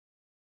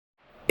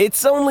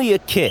It's only a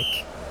kick,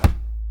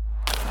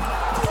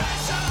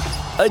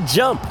 a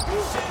jump,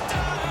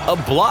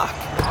 a block.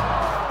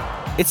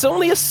 It's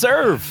only a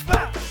serve.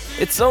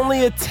 It's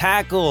only a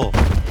tackle,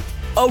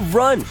 a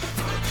run.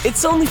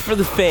 It's only for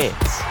the fans.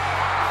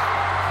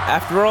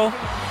 After all,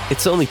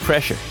 it's only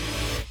pressure.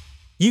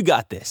 You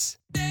got this.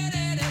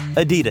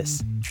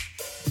 Adidas.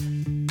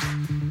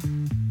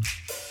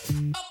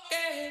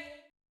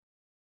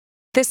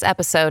 This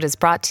episode is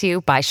brought to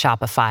you by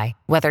Shopify.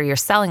 Whether you're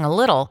selling a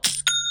little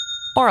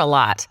or a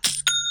lot,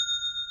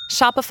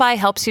 Shopify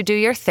helps you do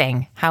your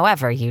thing,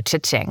 however you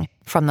cha-ching.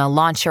 From the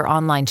launch your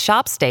online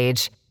shop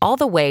stage, all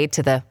the way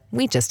to the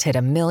we just hit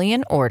 1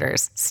 million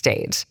orders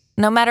stage.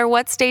 No matter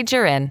what stage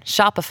you're in,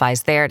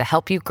 Shopify's there to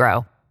help you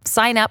grow.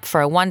 Sign up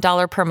for a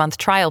 $1 per month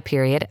trial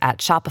period at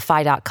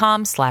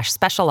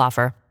shopify.com/special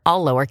offer,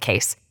 all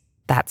lowercase.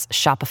 That's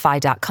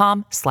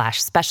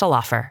shopify.com/special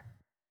offer.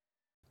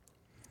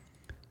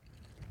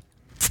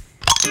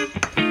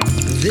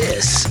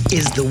 This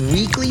is the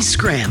Weekly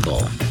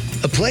Scramble,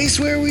 a place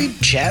where we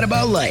chat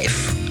about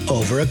life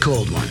over a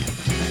cold one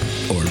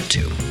or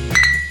two.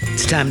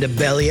 It's time to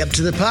belly up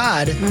to the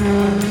pod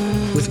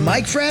with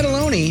Mike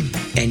Fratelloni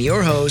and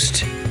your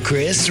host,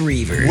 Chris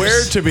Reavers.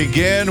 Where to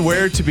begin?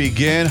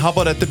 How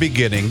about at the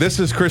beginning? This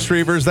is Chris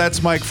Reavers.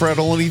 That's Mike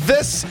Fratelloni.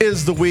 This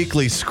is the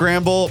Weekly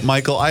Scramble.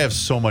 Michael, I have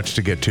so much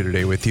to get to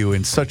today with you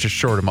in such a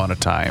short amount of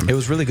time. It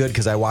was really good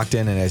because I walked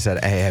in and I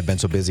said, hey, I've been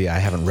so busy. I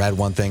haven't read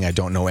one thing. I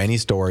don't know any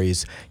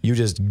stories. You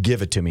just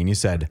give it to me. And you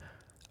said,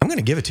 I'm going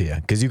to give it to you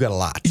because you got a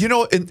lot. You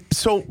know, and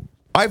so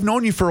I've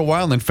known you for a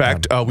while. In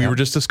fact, we were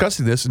just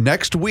discussing this.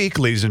 Next week,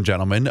 ladies and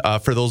gentlemen,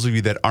 for those of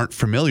you that aren't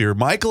familiar,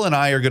 Michael and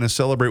I are going to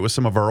celebrate with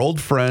some of our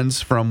old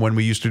friends from when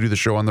we used to do the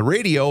show on the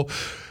radio,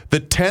 the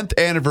 10th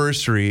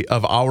anniversary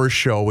of our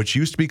show, which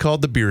used to be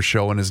called The Beer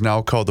Show and is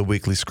now called The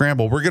Weekly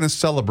Scramble. We're going to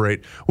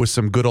celebrate with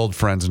some good old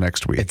friends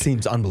next week. It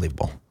seems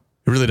unbelievable.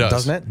 It really does.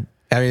 Doesn't it?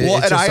 I mean, well,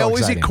 it's and just I so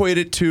always exciting. equate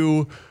it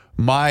to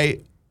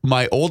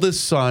my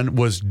oldest son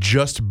was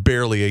just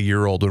barely a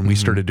year old when we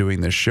started doing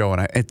this show.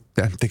 And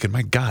I'm thinking,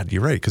 my God,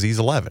 you're right, because he's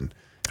 11.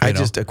 I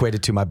just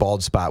equated to my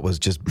bald spot was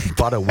just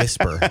but a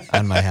whisper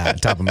on my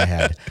head, top of my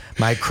head.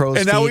 My crow's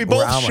feet. And now we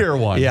both were share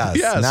one. Yes.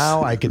 Yes.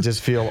 Now I could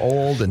just feel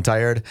old and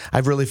tired.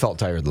 I've really felt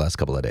tired the last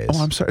couple of days.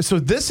 Oh, I'm sorry. So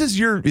is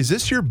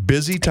this your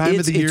busy time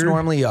of the year? It's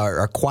normally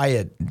a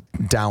quiet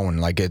down,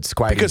 like it's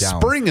quieting because down.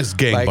 Spring is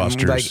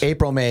gangbusters. Like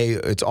April, May,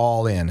 it's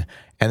all in.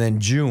 And then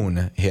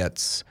June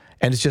hits,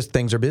 and it's just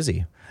things are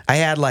busy. I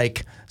had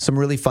like some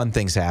really fun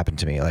things happen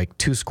to me. Like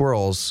 2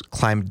 squirrels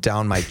climbed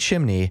down my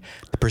chimney,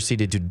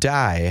 proceeded to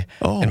die,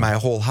 and my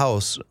whole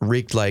house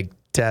reeked like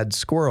dead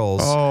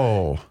squirrels.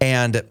 Oh.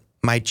 And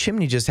my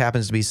chimney just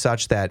happens to be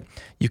such that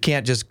you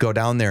can't just go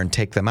down there and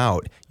take them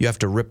out. You have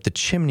to rip the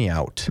chimney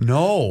out.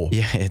 No.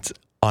 Yeah, it's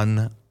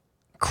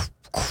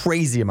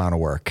crazy amount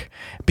of work.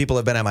 People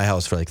have been at my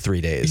house for like 3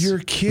 days. You're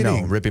kidding.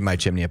 No, ripping my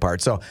chimney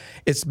apart. So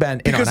it's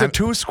been... Because of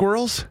 2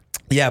 squirrels?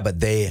 Yeah, but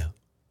the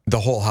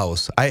whole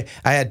house. I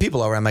had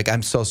people over. I'm like,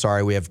 I'm so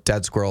sorry. We have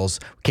dead squirrels.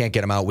 We can't get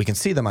them out. We can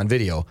see them on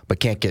video, but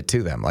can't get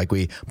to them. Like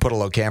we put a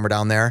little camera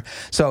down there.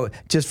 So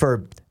just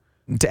to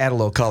add a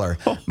little color,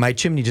 my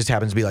chimney just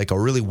happens to be like a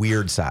really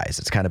weird size.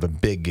 It's kind of a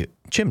big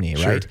chimney,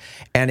 right?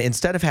 And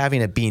instead of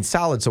having it being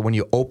solid, so when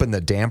you open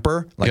the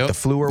damper, like the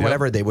flue or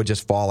whatever, they would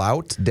just fall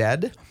out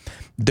dead.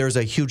 There's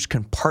a huge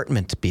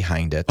compartment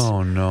behind it.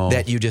 Oh, no.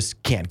 That you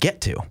just can't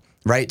get to.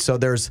 Right, so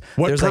there's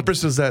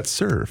purpose does that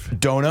serve?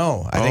 Don't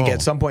know. I think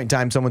at some point in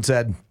time, someone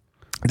said,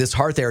 this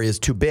hearth area is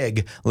too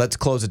big. Let's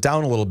close it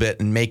down a little bit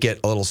and make it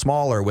a little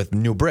smaller with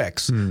new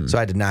bricks. So I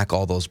had to knock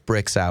all those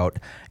bricks out.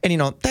 And,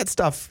 that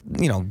stuff,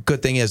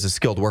 good thing is the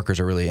skilled workers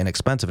are really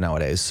inexpensive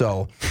nowadays.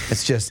 So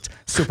it's just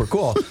super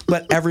cool.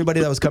 But everybody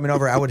that was coming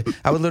over, I would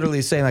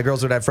literally say, my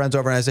girls would have friends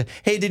over, and I say,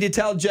 hey, did you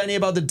tell Jenny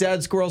about the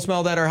dead squirrel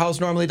smell that our house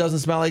normally doesn't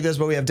smell like this,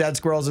 but we have dead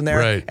squirrels in there?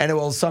 Right. And it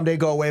will someday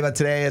go away, but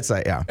today it's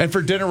like, yeah. And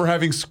for dinner, we're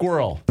having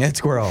squirrel. It's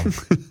squirrel.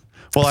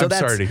 Well, I'm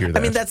sorry to hear that.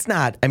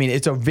 I mean,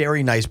 it's a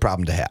very nice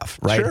problem to have,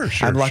 right?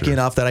 Sure, I'm lucky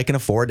enough that I can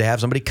afford to have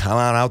somebody come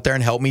on out there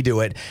and help me do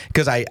it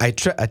because I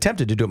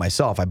attempted to do it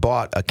myself. I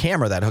bought a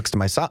camera that hooks to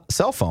my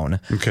cell phone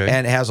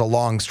and it has a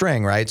long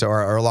string, right? So,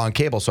 or a long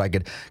cable so I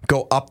could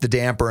go up the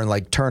damper and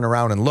like turn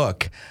around and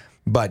look.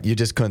 But you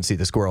just couldn't see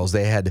the squirrels.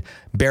 They had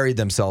buried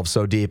themselves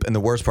so deep. And the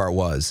worst part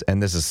was,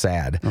 and this is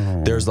sad,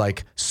 there's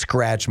like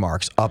scratch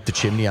marks up the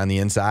chimney on the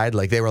inside.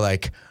 Like they were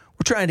like,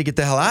 we're trying to get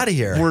the hell out of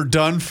here. We're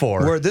done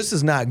for. This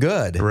is not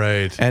good.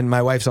 Right. And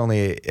my wife's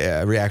only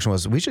reaction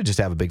was, we should just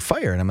have a big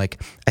fire. And I'm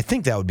like, I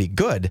think that would be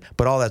good,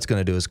 but all that's going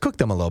to do is cook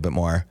them a little bit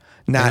more.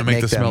 Not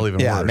make the smell even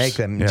worse. Yeah, make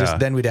them. Yeah. Just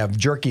then we'd have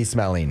jerky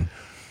smelling.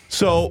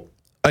 So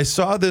I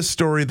saw this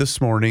story this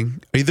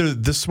morning, either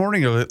this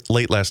morning or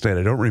late last night.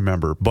 I don't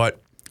remember,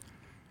 but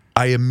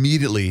I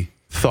immediately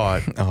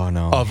thought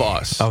of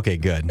us. Okay,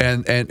 good.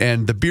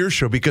 And the beer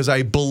show, because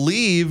I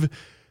believe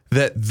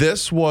that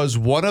this was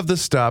one of the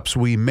stops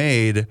we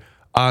made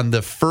on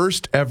the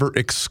first ever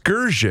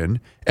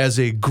excursion as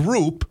a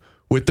group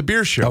with the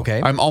beer show.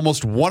 Okay. I'm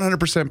almost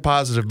 100%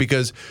 positive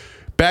because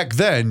back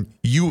then,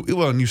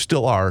 and you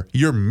still are,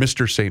 you're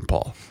Mr. St.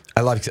 Paul.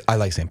 I like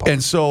St. Paul.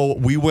 And so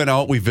we went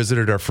out, we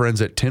visited our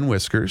friends at Tin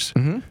Whiskers,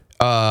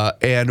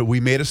 and we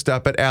made a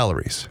stop at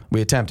Alary's.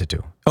 We attempted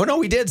to. Oh, no,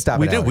 we did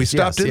stop at Alary's. We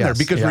stopped in there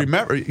because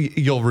remember,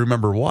 you'll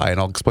remember why, and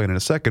I'll explain in a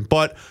second.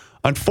 But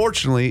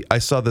unfortunately, I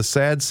saw the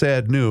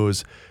sad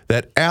news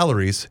that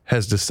Alary's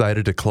has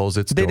decided to close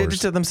its doors. They did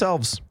it to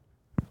themselves.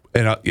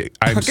 And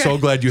I'm so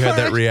glad you had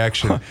that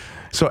reaction.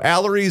 So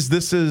Alary's,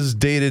 this is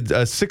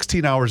dated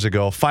 16 hours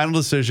ago. Final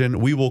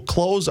decision, we will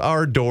close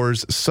our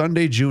doors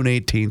Sunday, June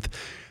 18th.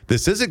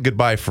 This isn't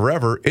goodbye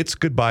forever. It's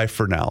goodbye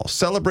for now.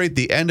 Celebrate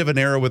the end of an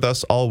era with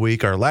us all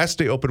week. Our last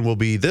day open will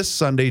be this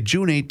Sunday,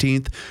 June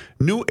 18th.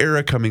 New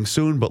era coming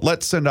soon, but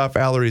let's send off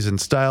Alary's in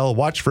style.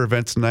 Watch for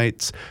events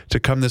nights to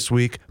come this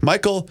week.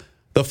 Michael,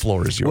 the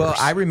floor is yours. Well,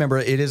 I remember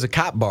it is a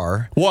cop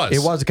bar.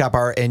 It was a cop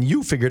bar, and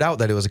you figured out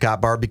that it was a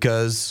cop bar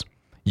because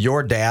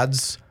your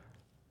dad's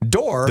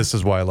door, this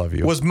is why I love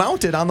you, was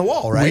mounted on the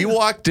wall, right? We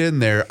walked in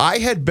there. I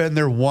had been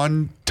there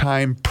one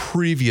time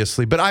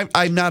previously, but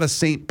I'm not a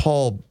St.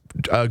 Paul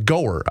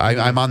goer.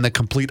 I'm on the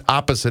complete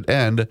opposite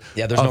end.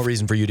 Yeah, there's no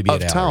reason for you to be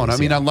at town. Alary's,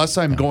 I mean, unless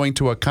I'm going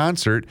to a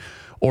concert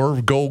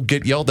or go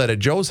get yelled at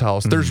Joe's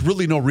house, there's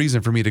really no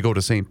reason for me to go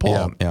to St.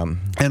 Paul.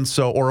 And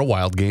so, or a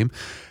wild game.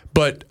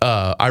 But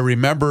I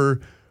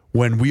remember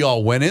when we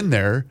all went in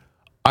there,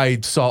 I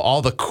saw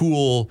all the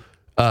cool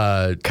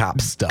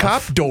cop stuff,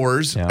 cop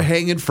doors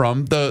hanging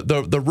from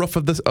the roof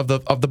of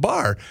the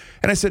bar,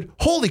 and I said,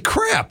 "Holy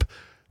crap!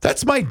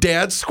 That's my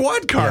dad's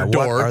squad car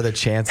door." What are the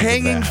chances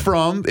hanging of that?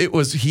 from? It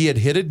was he had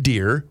hit a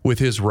deer with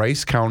his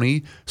Rice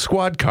County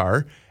squad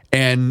car,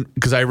 and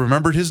because I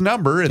remembered his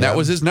number, and that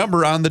was his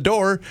number on the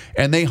door,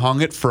 and they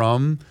hung it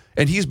from.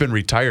 And he's been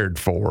retired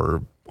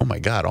for, oh my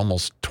God,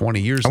 almost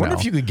 20 years now. I wonder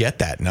if you could get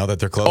that now that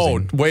they're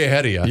closing. Oh, way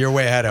ahead of you. You're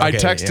way ahead. Okay, I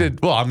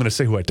texted, well, I'm going to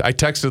say who I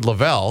texted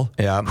Lavelle,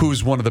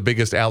 who's one of the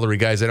biggest Alary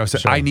guys. And I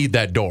said, I need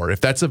that door. If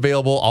that's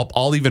available,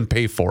 I'll even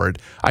pay for it.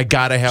 I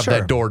got to have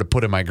that door to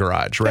put in my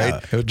garage, right? Yeah,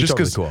 it would be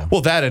totally cool.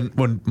 Well, that and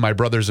when my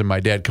brothers and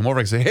my dad come over,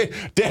 I say, hey,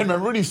 Dad,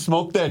 remember when you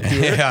smoked that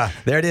deer? Yeah,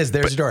 there it is.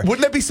 There's your door.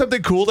 Wouldn't that be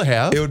something cool to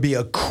have? It would be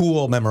a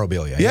cool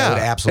memorabilia. Yeah, it would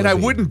absolutely. And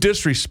I wouldn't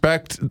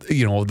disrespect,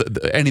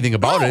 anything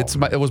about it.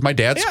 It was my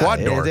dad's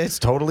squad door. It's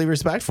totally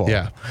respectful.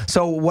 Yeah.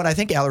 So what I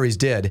think Alary's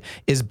did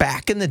is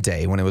back in the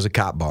day when it was a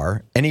cop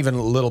bar, and even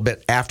a little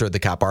bit after the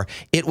cop bar,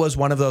 it was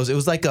one of those. It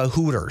was like a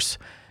Hooters.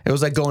 It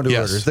was like going to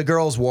Hooters. The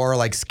girls wore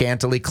like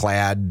scantily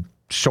clad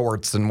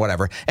shorts and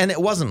whatever, and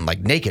it wasn't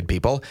like naked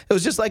people. It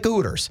was just like a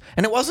Hooters,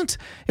 and it wasn't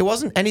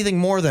anything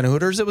more than a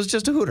Hooters. It was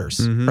just a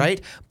Hooters, right?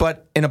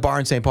 But in a bar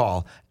in St.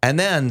 Paul, and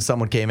then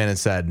someone came in and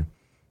said,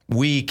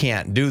 "We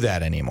can't do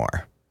that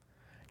anymore."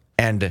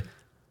 And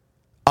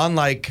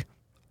unlike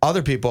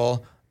other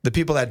people, the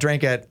people that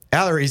drank at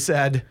Alary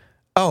said,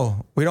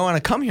 "Oh, we don't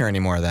want to come here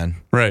anymore then."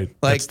 Right.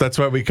 Like, that's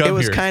why we come here. It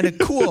was kind of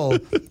cool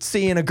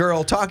seeing a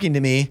girl talking to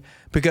me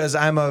because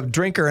I'm a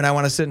drinker and I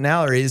want to sit in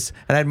Alary's,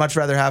 and I'd much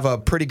rather have a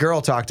pretty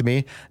girl talk to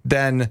me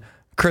than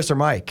Chris or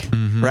Mike,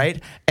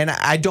 right? And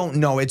I don't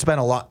know. It's been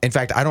a lot. In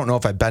fact, I don't know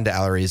if I've been to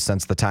Alary's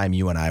since the time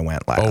you and I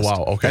went last. Oh,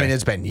 wow. Okay. I mean,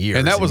 it's been years.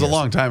 And that was years. a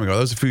long time ago.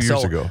 That was a few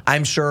years ago.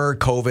 I'm sure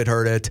COVID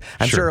hurt it.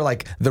 I'm sure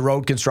like the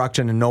road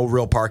construction and no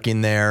real parking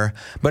there.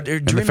 But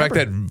the fact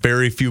that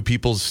very few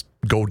people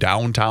go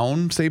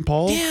downtown St.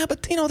 Paul. Yeah,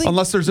 but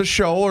unless there's a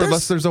show or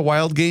unless there's a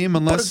wild game,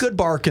 but a good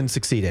bar can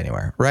succeed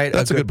anywhere, right?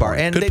 That's a good bar.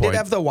 And they did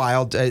have the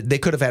wild. They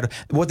could have had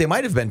what they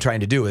might have been trying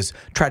to do is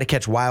try to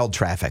catch wild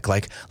traffic.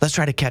 Like, let's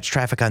try to catch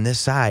traffic on this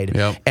side.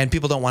 Yep. And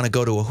people don't want to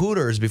go to a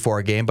Hooters before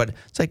a game, but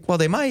it's like, well,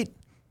 they might.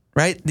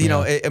 Right?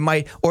 It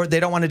might, or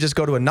they don't want to just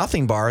go to a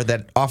nothing bar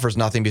that offers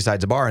nothing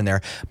besides a bar in there.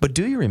 But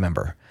do you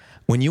remember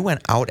when you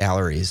went out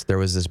Alary's, there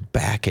was this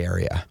back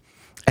area?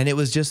 And it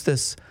was just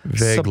this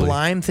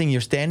sublime thing.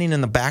 You're standing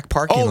in the back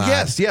parking lot.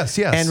 Oh, yes.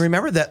 And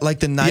remember that, like,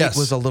 the night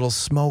was a little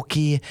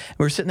smoky.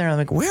 We were sitting there, and I'm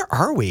like, where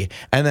are we?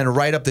 And then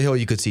right up the hill,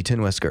 you could see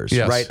Tin Whiskers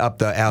right up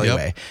the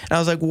alleyway. And I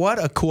was like,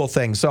 what a cool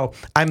thing. So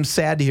I'm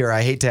sad to hear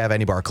I hate to have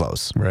any bar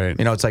close. Right.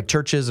 It's like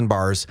churches and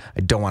bars.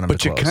 I don't want them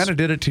to close. But you kind of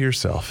did it to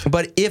yourself.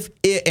 But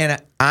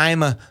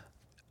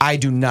I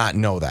do not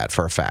know that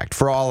for a fact.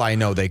 For all I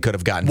know, they could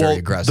have gotten very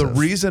aggressive. The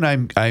reason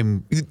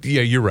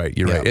you're right.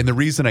 Right. And the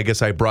reason I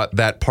guess I brought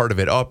that part of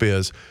it up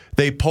is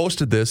they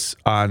posted this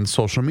on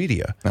social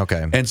media.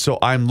 Okay. And so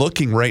I'm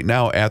looking right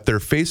now at their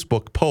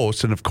Facebook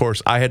post, and of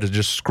course I had to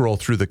just scroll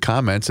through the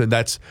comments, and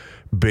that's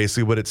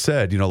basically what it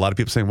said. A lot of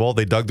people saying, well,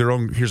 they dug their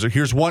own.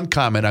 Here's one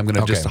comment I'm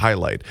going to just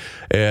highlight.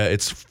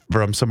 It's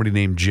from somebody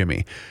named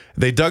Jimmy.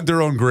 They dug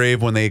their own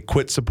grave when they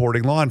quit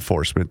supporting law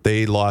enforcement.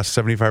 They lost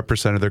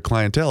 75% of their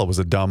clientele. It was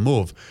a dumb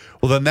move.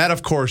 Well, then that,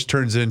 of course,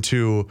 turns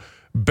into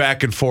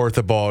back and forth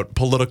about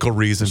political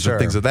reasons and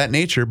things of that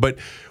nature. But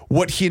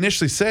what he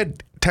initially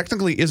said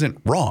technically isn't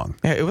wrong.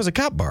 Yeah, it was a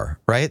cop bar,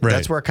 right?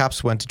 That's where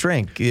cops went to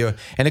drink.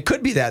 And it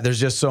could be that there's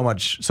just so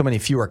many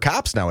fewer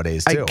cops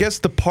nowadays, too. I guess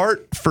the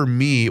part for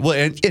me,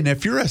 and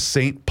if you're a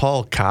St.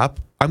 Paul cop,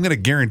 I'm going to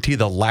guarantee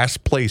the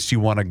last place you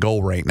want to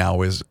go right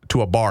now is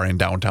to a bar in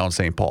downtown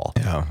St. Paul.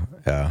 Yeah.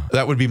 Yeah.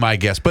 That would be my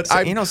guess. But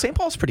So, St.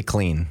 Paul's pretty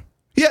clean.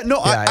 Yeah,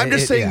 no, Yeah, I'm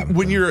just saying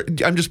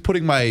I'm just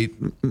putting my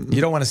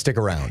You don't want to stick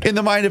around. in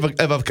the mind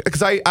of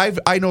because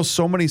I know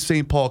so many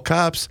St. Paul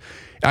cops.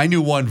 I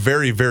knew one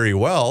very, very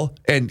well,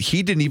 and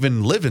he didn't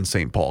even live in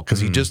St. Paul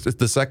because he just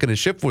the second his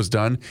shift was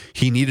done,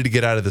 he needed to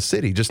get out of the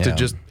city to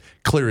just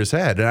clear his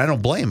head, and I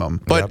don't blame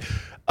him. But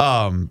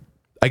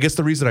I guess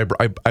the reason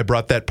I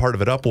brought that part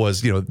of it up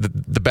was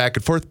the back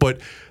and forth, but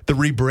the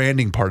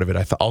rebranding part of it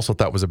I also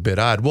thought was a bit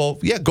odd. Well,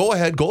 yeah, go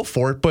ahead, go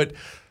for it, but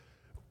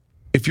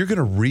if you're going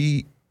to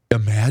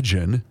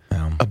reimagine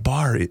a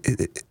bar,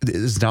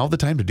 is now the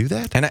time to do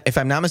that? And if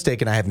I'm not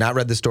mistaken, I have not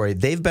read the story.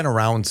 They've been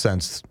around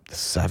since the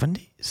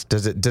 70s.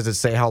 Does it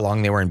say how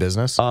long they were in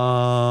business?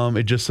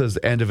 It just says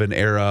end of an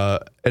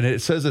era, and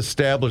it says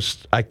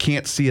established. I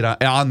can't see it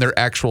on their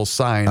actual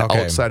sign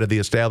outside of the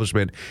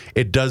establishment.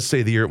 It does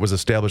say the year it was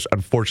established.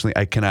 Unfortunately,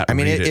 I cannot. I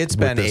mean, read it's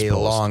been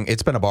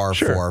it's been a bar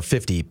for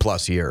 50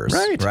 plus years,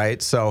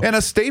 right? So, and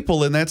a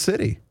staple in that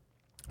city.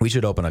 We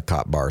should open a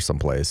cop bar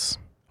someplace.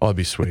 Oh, that'd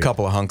be sweet. A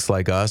couple of hunks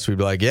like us, we'd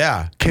be like,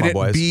 yeah, Can come on, it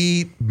boys.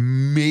 be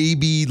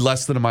maybe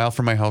less than a mile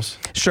from my house?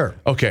 Sure.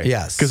 Okay.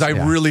 Yes. Because I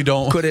really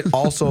don't. Could it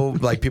also,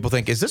 people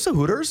think, is this a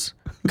Hooters?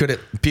 Could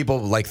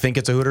people think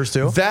it's a Hooters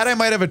too? That I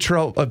might have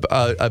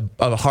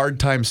a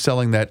hard time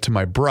selling that to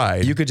my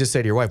bride. You could just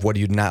say to your wife, what,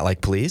 do you not like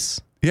police?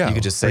 Yeah. You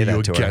could just say Are that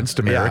you to her. against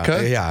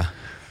America? Yeah.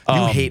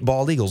 You hate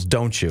bald eagles,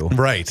 don't you?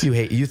 Right.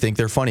 You think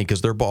they're funny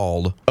because they're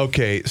bald.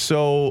 Okay.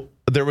 So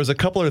there was a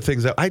couple of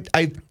things that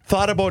I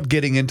thought about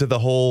getting into the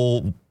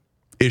whole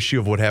issue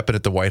of what happened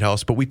at the White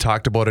House, but we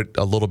talked about it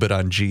a little bit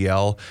on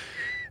GL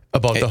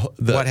about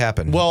the what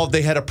happened. Well,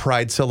 they had a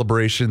pride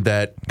celebration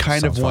that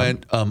kind of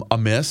went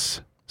amiss,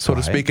 so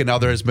to speak, and now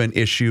there has been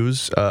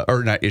issues,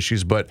 or not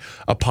issues, but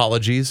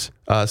apologies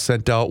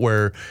sent out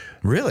where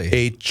really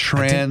a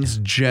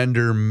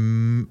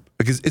transgender.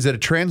 Is it a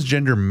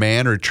transgender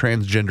man or a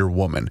transgender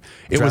woman?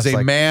 It was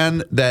a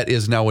man that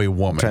is now a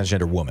woman.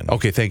 Transgender woman.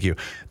 Okay, thank you.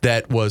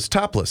 That was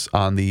topless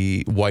on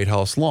the White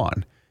House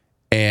lawn.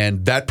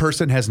 And that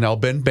person has now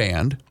been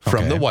banned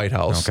from the White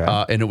House.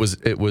 And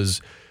it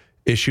was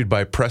issued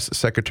by Press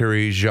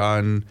Secretary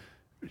Karine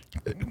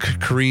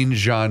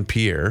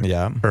Jean-Pierre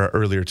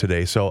earlier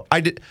today. So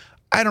I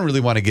don't really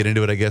want to get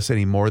into it, I guess,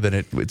 any more than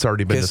it's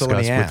already been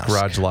discussed with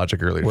Garage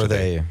Logic earlier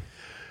today.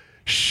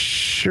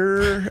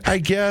 Sure, I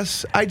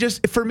guess.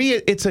 For me,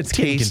 it's a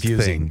taste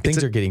confusing. thing.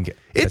 Things are getting.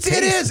 It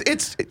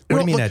is. What do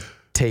you mean a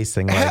taste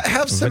thing? Like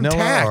have some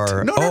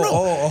tact.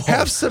 No.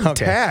 Have some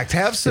tact.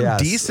 Have some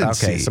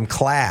decency. Okay, some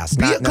class.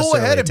 Go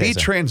ahead and be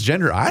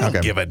transgender. I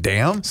don't give a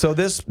damn. So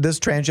this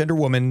transgender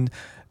woman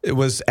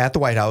was at the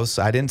White House.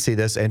 I didn't see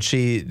this, and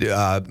she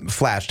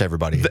flashed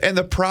everybody. And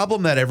the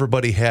problem that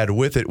everybody had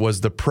with it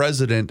was the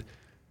president,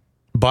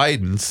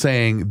 Biden,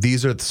 saying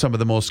these are some of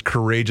the most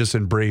courageous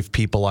and brave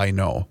people I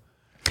know.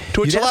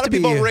 To which a lot of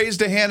people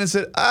raised a hand and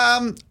said,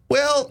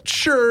 well,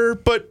 sure,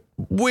 but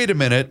wait a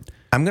minute.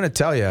 I'm going to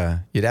tell you,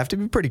 you'd have to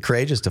be pretty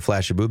courageous to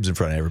flash your boobs in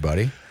front of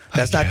everybody.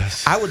 That's not.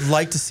 I would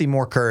like to see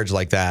more courage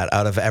like that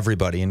out of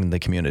everybody in the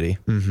community.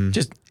 Mm-hmm.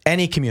 Just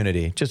any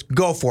community. Just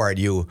go for it,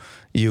 you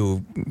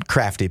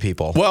crafty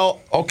people.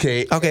 Well,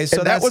 okay.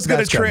 So that was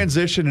going to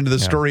transition into the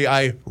story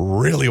I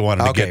really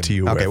wanted to get to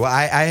you with. Okay, well,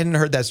 I hadn't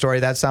heard that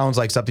story. That sounds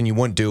like something you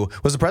wouldn't do.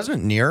 Was the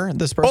president near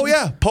this person? Oh,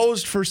 yeah.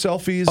 Posed for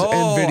selfies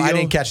and video. I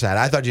didn't catch that.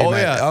 I thought you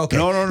meant. Yeah. Okay.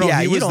 No.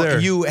 Yeah, he was there.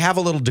 You have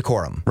a little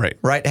decorum.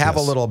 Right? Have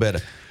a little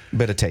bit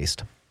of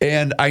taste.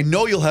 And I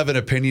know you'll have an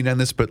opinion on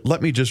this, but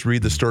let me just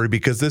read the story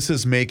because this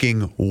is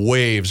making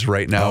waves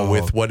right now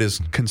with what is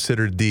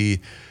considered the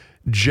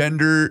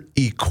gender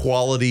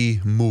equality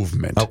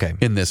movement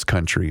in this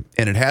country.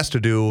 And it has to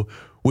do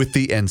with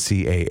the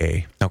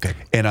NCAA. Okay.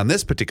 And on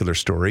this particular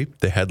story,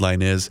 the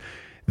headline is,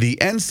 the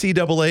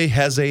NCAA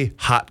has a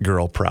hot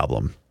girl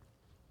problem.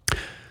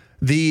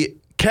 The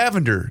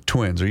Cavender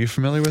twins, are you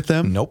familiar with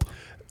them? Nope.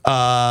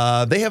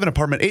 They have an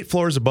apartment 8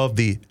 floors above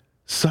the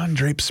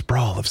sun-draped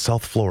sprawl of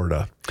South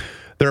Florida.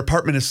 Their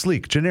apartment is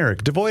sleek,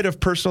 generic, devoid of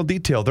personal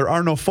detail. There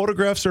are no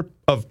photographs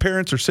of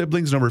parents or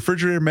siblings, no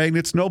refrigerator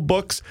magnets, no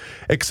books,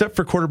 except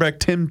for quarterback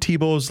Tim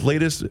Tebow's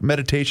latest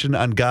meditation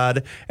on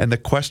God and the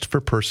quest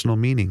for personal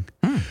meaning.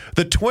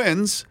 The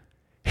twins,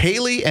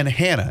 Haley and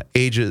Hannah,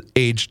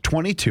 age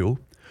 22,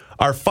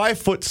 are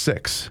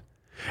 5'6",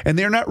 and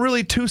they're not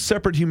really two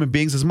separate human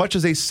beings as much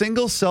as a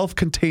single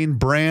self-contained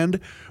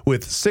brand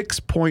with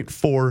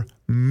 6.4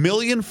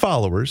 million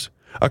followers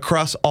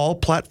across all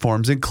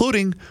platforms,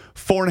 including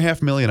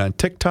 4.5 million on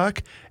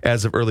TikTok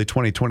as of early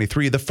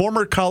 2023. The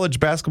former college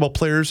basketball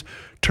players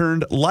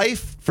turned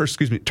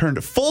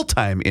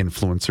full-time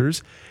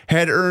influencers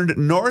had earned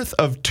north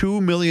of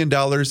 $2 million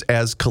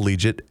as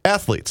collegiate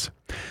athletes.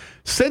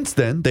 Since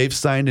then, they've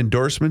signed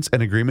endorsements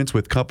and agreements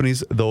with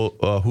companies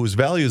whose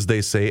values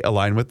they say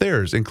align with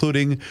theirs,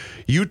 including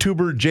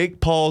YouTuber Jake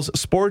Paul's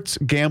sports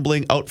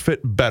gambling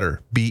outfit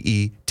Better,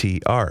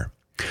 BETR.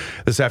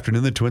 This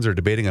afternoon, the Twins are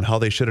debating on how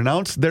they should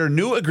announce their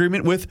new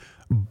agreement with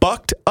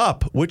Bucked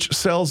Up, which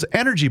sells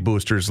energy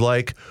boosters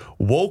like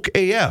Woke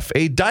AF,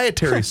 a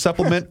dietary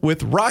supplement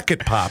with rocket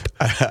pop.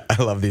 I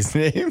love these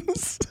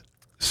names.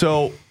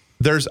 So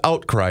there's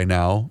outcry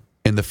now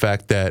in the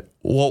fact that,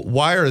 well,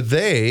 why are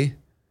they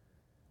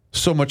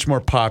so much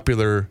more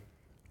popular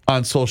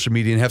on social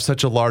media and have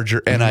such a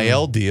larger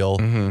NIL deal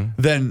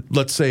than,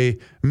 let's say,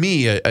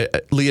 me,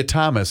 Leah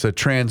Thomas, a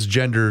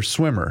transgender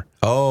swimmer?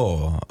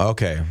 Oh,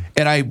 okay.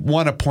 And I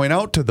want to point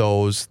out to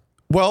those,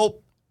 well,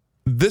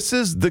 this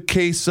is the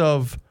case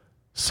of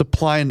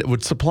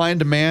would supply and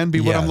demand be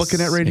what I'm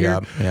looking at right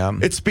here? Yeah.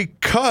 It's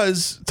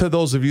because, to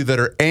those of you that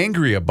are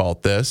angry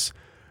about this,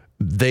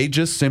 they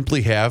just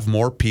simply have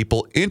more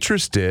people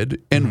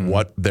interested in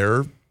what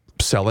they're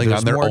selling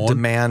There's on their more own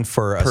demand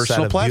for a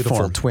set of platform.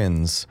 beautiful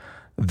twins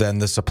than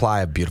the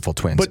supply of beautiful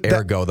twins. But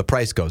Ergo, the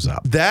price goes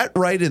up. That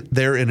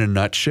there in a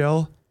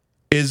nutshell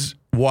is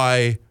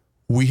why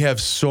we have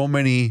so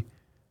many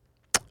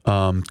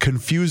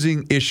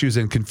confusing issues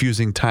and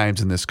confusing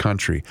times in this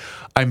country.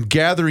 I'm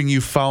gathering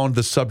you found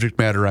the subject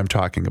matter I'm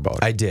talking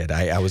about. I did.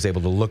 I was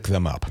able to look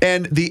them up.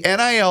 And the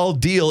NIL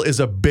deal is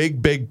a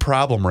big, big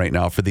problem right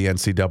now for the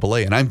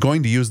NCAA. And I'm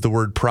going to use the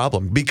word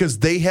problem because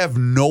they have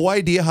no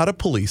idea how to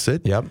police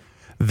it. Yep.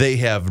 They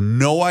have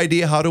no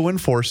idea how to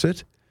enforce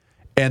it.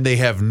 And they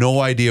have no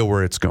idea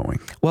where it's going.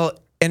 Well,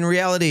 in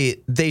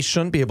reality, they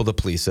shouldn't be able to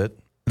police it.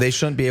 They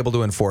shouldn't be able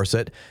to enforce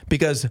it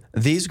because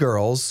these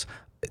girls,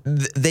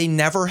 they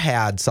never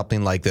had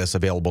something like this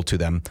available to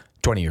them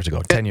 20 years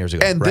ago, 10 years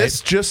ago. And right?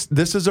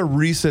 this is a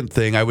recent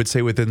thing, I would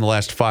say, within the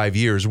last 5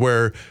 years,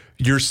 where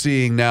you're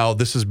seeing now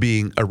this is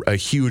being a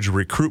huge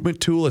recruitment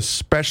tool,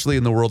 especially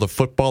in the world of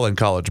football and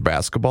college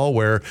basketball,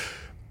 where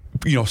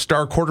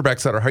star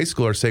quarterbacks out of high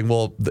school are saying,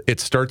 well, it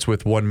starts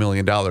with $1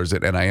 million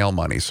at NIL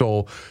money.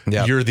 So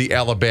you're the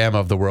Alabama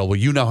of the world. Well,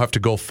 you now have to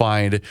go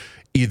find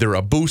either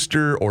a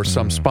booster or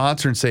some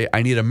sponsor and say,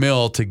 I need $1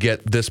 million to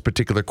get this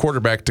particular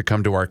quarterback to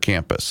come to our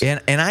campus. And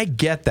I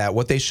get that.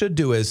 What they should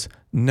do is,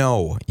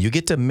 no, you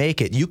get to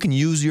make it. You can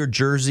use your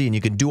jersey and you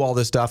can do all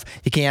this stuff.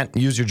 You can't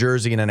use your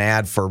jersey in an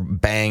ad for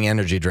Bang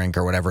energy drink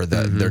or whatever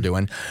they're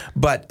doing.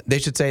 But they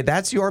should say,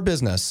 that's your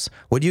business.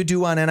 What you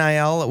do on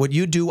NIL, what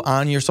you do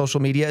on your social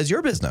media is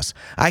your business.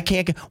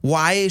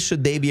 Why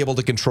should they be able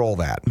to control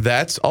that?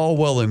 That's all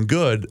well and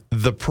good.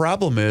 The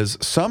problem is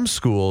some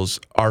schools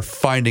are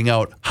finding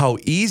out how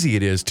easy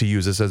it is to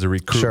use this as a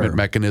recruitment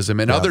mechanism.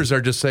 And others are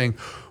just saying,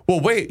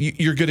 well, wait,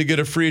 you're going to get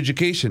a free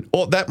education.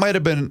 Well, that might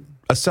have been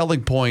a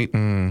selling point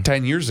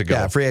 10 years ago.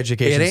 Yeah, free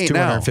education is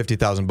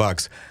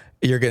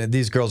 $250,000.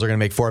 These girls are gonna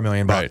make $4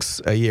 million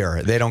a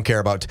year. They don't care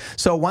about.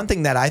 So one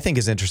thing that I think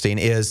is interesting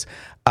is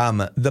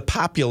the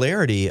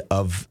popularity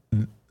of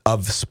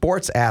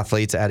sports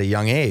athletes at a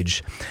young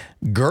age.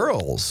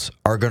 Girls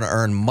are going to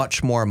earn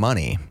much more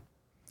money.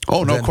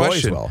 Oh, no than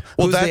question. Boys will.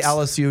 Well, Who's the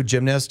LSU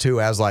gymnast who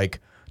has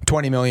like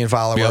 20 million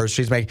followers?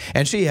 Yep.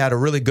 And she had a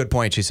really good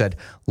point. She said,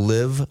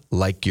 live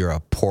like you're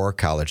a poor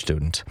college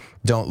student.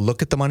 Don't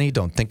look at the money.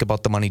 Don't think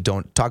about the money.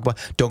 Don't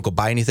go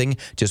buy anything.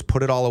 Just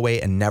put it all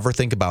away and never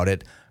think about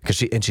it.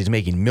 She's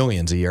making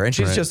millions a year. And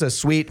she's just a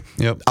sweet,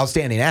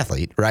 outstanding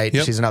athlete, right?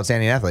 Yep. She's an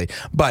outstanding athlete.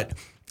 But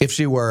if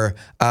she were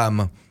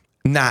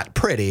not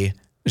pretty,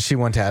 it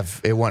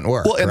wouldn't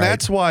work. Well, and right?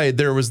 that's why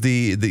there was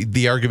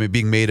the argument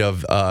being made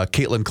of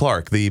Caitlin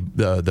Clark,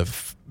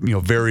 the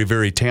very,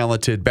 very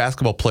talented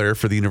basketball player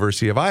for the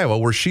University of Iowa,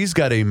 where she's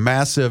got a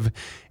massive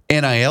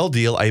NIL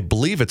deal. I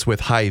believe it's with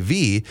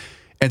Hy-Vee.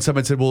 And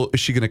someone said, well, is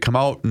she going to come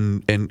out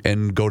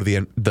and go to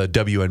the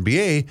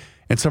WNBA?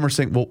 And some are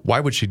saying, well, why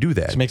would she do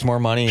that? She makes more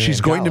money.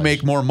 She's going to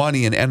make more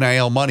money in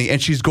NIL money,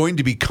 and she's going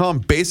to become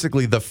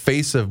basically the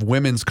face of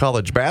women's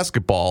college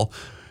basketball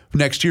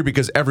next year,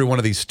 because every one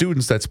of these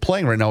students that's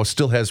playing right now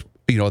still has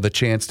the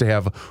chance to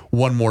have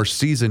one more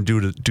season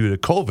due to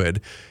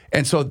COVID.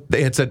 And so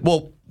they had said,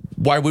 well,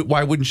 why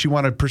wouldn't she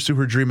want to pursue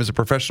her dream as a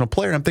professional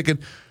player? And I'm thinking,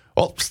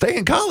 well, stay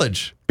in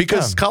college,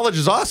 because college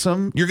is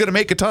awesome. You're going to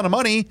make a ton of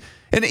money.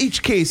 And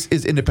each case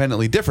is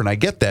independently different. I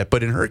get that.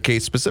 But in her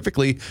case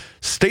specifically,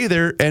 stay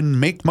there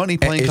and make money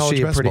playing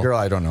college basketball. Is she a pretty girl?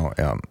 I don't know.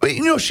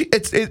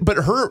 But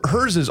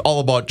hers is all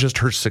about just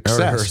her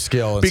success. Her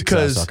skill and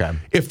because success. Okay.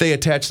 If they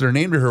attach their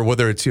name to her,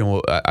 whether it's,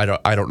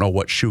 I don't know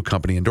what shoe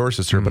company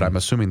endorses her, but I'm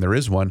assuming there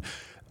is one.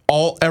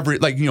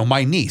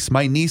 My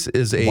niece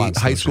is a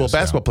high school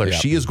basketball player.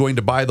 She is going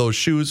to buy those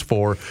shoes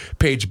for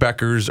Paige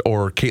Beckers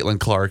or Caitlin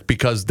Clark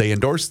because they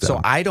endorse them.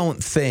 So I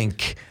don't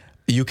think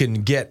you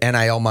can get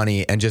NIL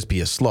money and just be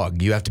a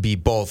slug. You have to be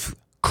both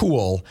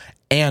cool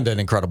and an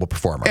incredible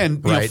performer.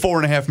 And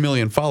 4.5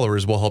 million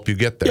followers will help you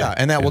get there. Yeah,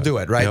 and that will do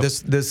it, right? Yep.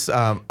 This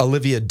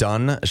Olivia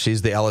Dunn,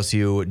 she's the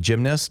LSU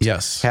gymnast.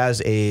 Yes.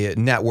 Has a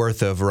net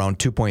worth of around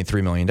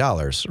 $2.3 million,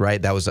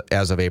 right? That was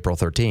as of April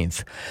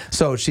 13th.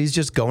 So she's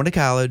just going to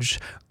college,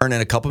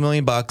 earning a couple $1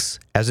 million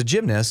as a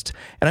gymnast.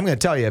 And I'm going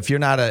to tell you, if you're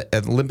not an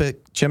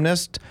Olympic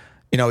gymnast,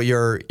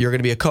 you're going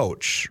to be a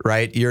coach,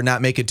 right? You're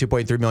not making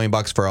 $2.3 million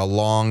for a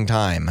long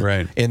time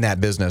in that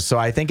business. So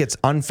I think it's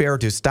unfair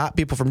to stop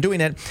people from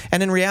doing it.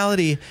 And in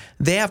reality,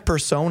 they have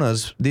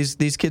personas.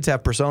 These kids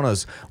have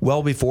personas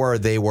well before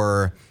they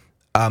were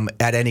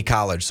at any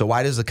college. So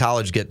why does the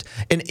college get,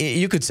 and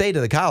you could say to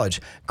the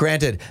college,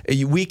 granted,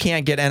 we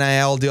can't get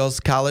NIL deals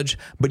college,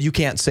 but you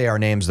can't say our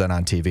names then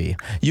on TV.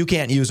 You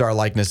can't use our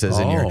likenesses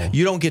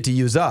you don't get to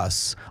use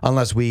us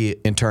unless we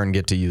in turn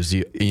get to use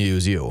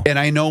you. And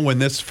I know when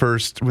this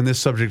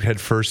subject had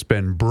first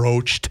been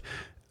broached,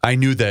 I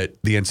knew that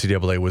the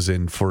NCAA was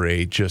in for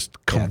a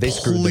just complete, they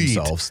screwed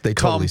themselves. They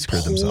totally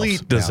screwed themselves.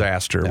 Complete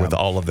disaster with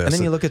all of this. And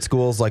then you look at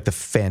schools like the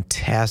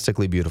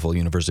fantastically beautiful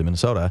University of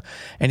Minnesota,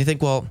 and you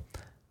think, well,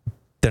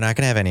 they're not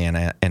going to have any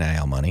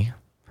NIL money.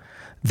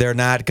 They're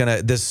not going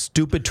to, this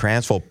stupid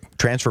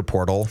transfer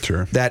portal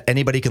that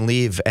anybody can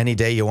leave any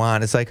day you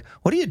want. It's like,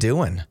 what are you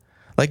doing?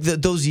 Like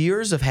those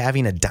years of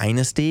having a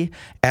dynasty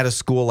at a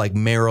school like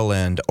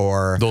Maryland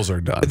or those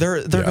are done.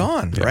 They're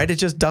gone, right? It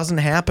just doesn't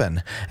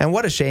happen. And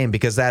what a shame,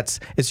 because it's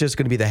just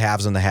going to be the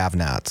haves and the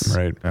have-nots.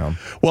 Right.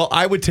 Well,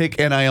 I would take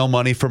NIL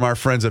money from our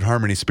friends at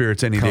Harmony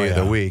Spirits any day of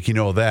the week. You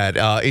know that.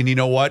 And you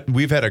know what?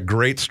 We've had a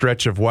great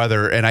stretch of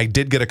weather, and I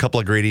did get a couple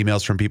of great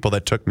emails from people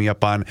that took me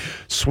up on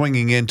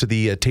swinging into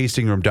the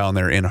tasting room down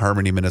there in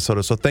Harmony,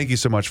 Minnesota. So thank you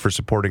so much for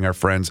supporting our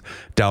friends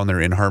down there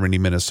in Harmony,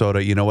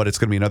 Minnesota. You know what? It's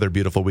going to be another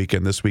beautiful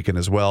weekend this weekend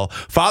as well.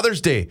 Father's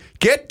Day.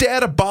 Get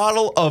Dad a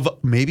bottle of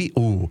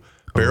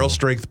barrel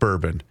strength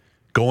bourbon.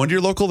 Go into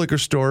your local liquor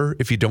store.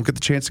 If you don't get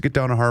the chance to get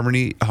down to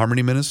Harmony,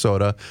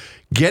 Minnesota,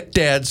 get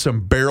Dad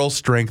some barrel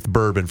strength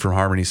bourbon from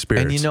Harmony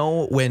Spirits.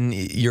 And when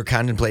you're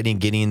contemplating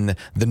getting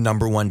the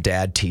number one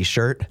dad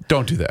T-shirt,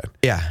 don't do that.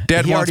 Yeah,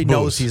 Dad he wants already booze.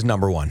 knows he's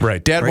number one.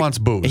 Right, Dad wants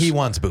booze. He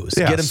wants booze.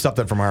 Yes. Get him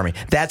something from Harmony.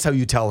 That's how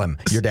you tell him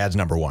your dad's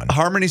number one.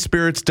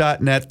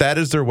 HarmonySpirits.net. That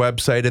is their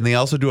website, and they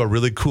also do a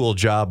really cool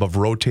job of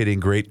rotating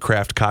great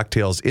craft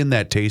cocktails in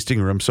that tasting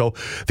room. So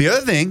the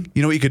other thing,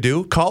 you know what you could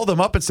do? Call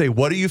them up and say,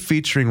 what are you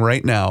featuring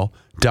right now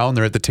down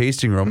there at the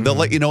tasting room? They'll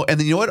let you know. And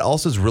then you know what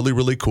else is really,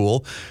 really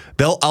cool?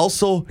 They'll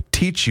also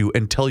teach you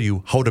and tell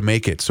you how to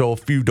make it. So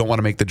if you don't want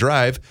to make the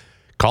drive,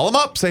 call them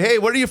up. Say, hey,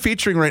 what are you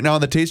featuring right now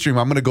in the tasting room?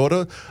 I'm going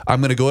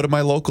to go to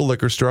my local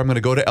liquor store. I'm going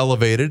to go to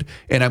Elevated,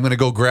 and I'm going to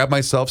go grab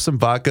myself some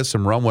vodka,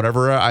 some rum,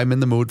 whatever I'm in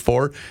the mood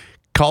for.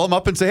 Call them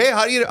up and say, hey,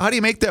 how do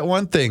you make that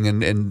one thing?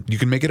 And you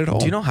can make it at home.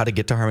 Do you know how to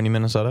get to Harmony,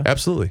 Minnesota?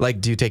 Absolutely.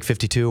 Like, do you take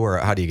 52 or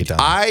how do you get down?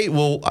 I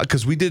will,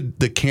 because we did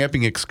the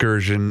camping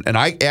excursion, and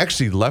I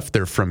actually left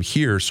there from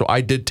here, so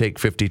I did take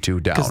 52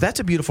 down. Because that's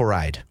a beautiful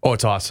ride. Oh,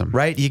 it's awesome.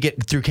 Right? You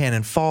get through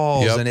Cannon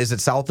Falls, and is it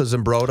south of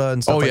Zimbrota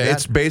and stuff like that? Oh, yeah,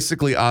 it's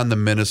basically on the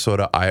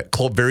Minnesota,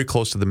 very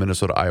close to the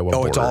Minnesota-Iowa border.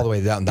 Oh, it's all the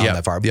way down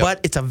that far. Yep.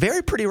 But it's a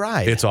very pretty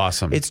ride. It's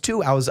awesome. It's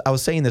too, I was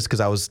saying this because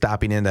I was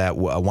stopping in at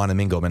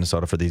Wanamingo,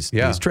 Minnesota for these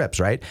trips,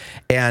 right?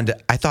 And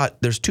I thought,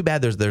 there's too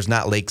bad there's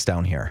not lakes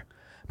down here,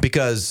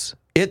 because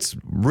it's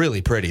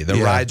really pretty. The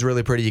ride's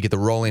really pretty. You get the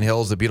rolling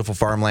hills, the beautiful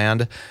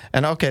farmland,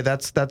 and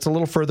that's a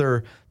little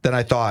further than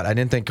I thought. I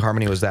didn't think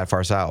Harmony was that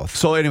far south.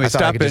 So anyway,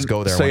 stop in, just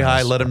go there, say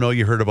hi, let them know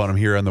you heard about them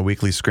here on the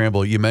Weekly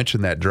Scramble. You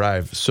mentioned that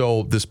drive.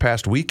 So this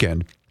past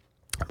weekend,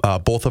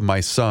 both of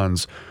my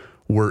sons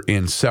were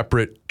in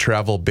separate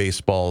travel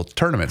baseball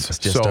tournaments. It's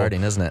just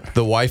starting, isn't it?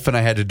 The wife and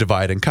I had to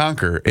divide and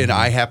conquer. And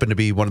I happened to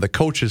be one of the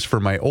coaches for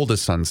my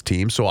oldest son's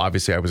team. So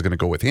obviously I was going to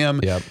go with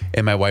him. Yep.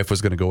 And my wife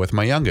was going to go with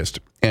my youngest.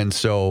 And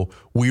so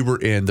we were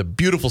in the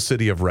beautiful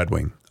city of Red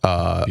Wing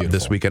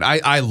this weekend.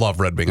 I love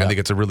Red Wing. Yep. I think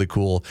it's a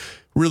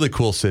really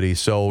cool city.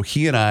 So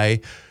he and I,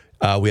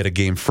 we had a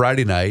game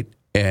Friday night.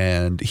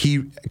 And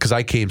because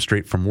I came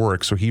straight from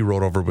work, so he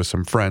rode over with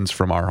some friends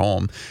from our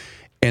home.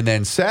 And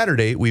then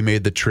Saturday, we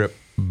made the trip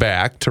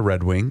back to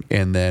Red Wing,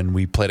 and then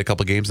we played a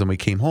couple games, and we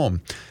came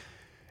home.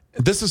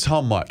 This is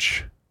how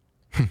much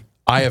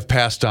I have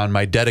passed on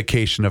my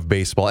dedication of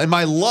baseball and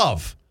my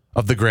love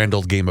of the grand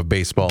old game of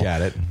baseball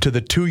to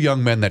the two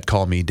young men that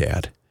call me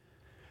Dad.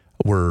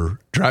 We're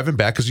driving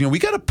back because, we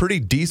got a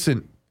pretty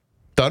decent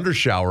thunder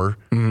shower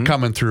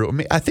coming through. I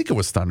mean, I think it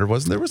was thunder,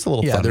 wasn't there? There was a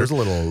little thunder. Yeah, there's a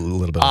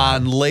little bit.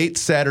 On late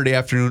Saturday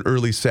afternoon,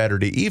 early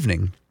Saturday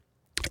evening,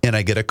 and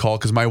I get a call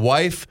because my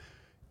wife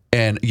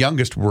and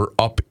youngest were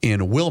up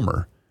in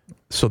Wilmer.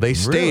 So they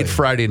stayed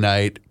Friday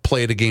night,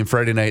 played a game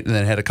Friday night, and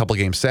then had a couple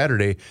games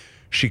Saturday.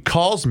 She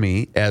calls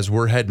me as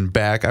we're heading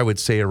back, I would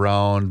say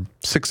around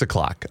 6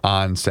 o'clock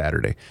on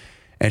Saturday.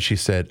 And she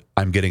said,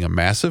 I'm getting a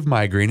massive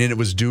migraine, and it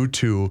was due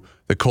to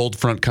the cold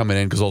front coming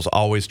in, because those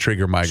always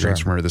trigger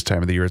migraines from her this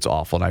time of the year. It's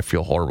awful, and I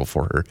feel horrible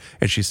for her.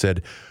 And she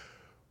said,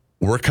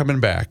 we're coming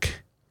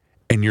back,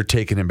 and you're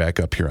taking him back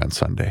up here on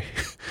Sunday.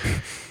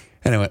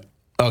 And I went,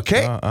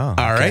 okay. All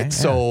right. Yeah.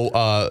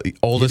 So,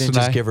 oldest and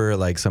I just give her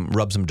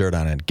rub some dirt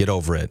on it. Get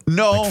over it.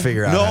 No,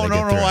 figure out how to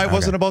get through it. I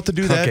wasn't about to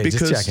do that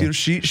because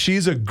she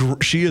is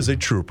a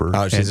trooper.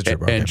 Oh, she's a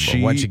trooper. And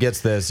when she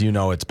gets this,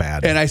 it's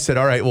bad. And I said,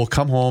 all right, well,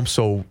 come home.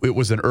 So it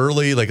was an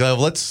early,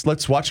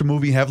 let's watch a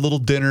movie, have a little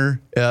dinner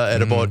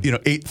at about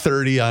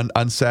 8:30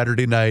 on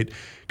Saturday night,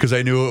 because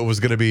I knew it was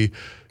going to be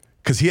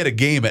because he had a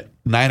game at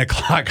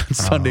 9:00 on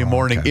Sunday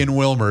morning in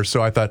Wilmer.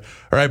 So I thought,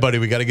 all right, buddy,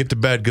 we got to get to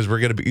bed because we're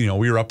going to be,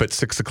 we were up at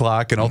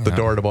 6:00 and out the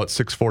door at about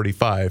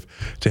 6:45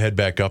 to head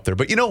back up there.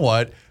 But you know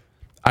what?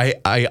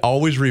 I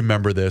always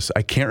remember this.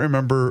 I can't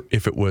remember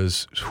if it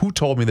was who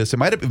told me this. It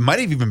might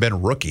have even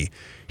been Rookie.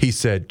 He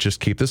said, just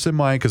keep this in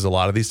mind because a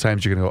lot of these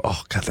times you're going to go,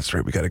 oh, God, that's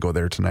right. We got to go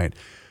there tonight.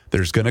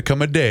 There's going to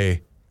come a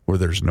day where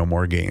there's no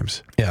more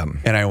games. Yeah.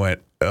 And I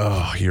went,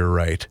 oh, you're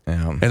right.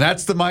 Yeah. And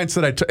that's the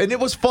mindset I took. And it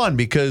was fun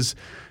because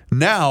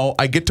now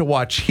I get to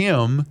watch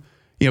him,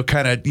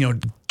 kind of,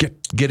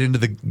 get into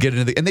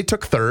the, and they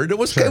took third. It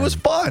was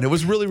fun. It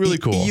was really, really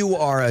cool. You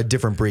are a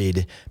different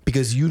breed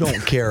because you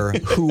don't care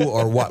who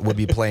or what would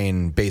be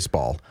playing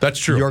baseball. That's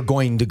true. You're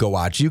going to go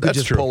watch. You could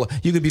That's true.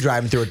 You could be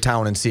driving through a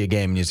town and see a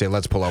game and you say,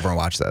 let's pull over and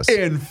watch this.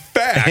 In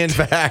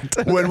fact,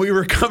 when we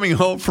were coming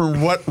home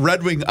from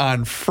Red Wing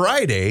on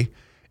Friday,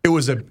 it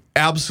was an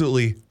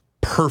absolutely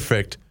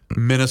perfect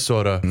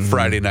Minnesota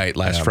Friday night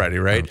last Friday,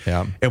 right?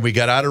 Yeah. And we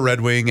got out of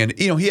Red Wing, and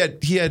he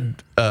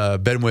had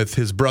been with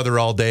his brother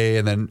all day,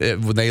 and then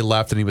when they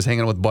left, and he was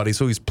hanging out with buddies,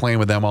 so he's playing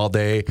with them all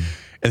day.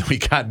 And we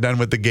got done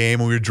with the game,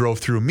 and we drove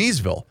through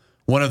Meesville,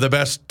 one of the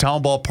best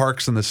town ball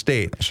parks in the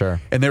state. Sure.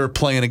 And they were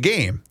playing a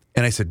game,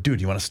 and I said, "Dude,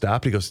 you want to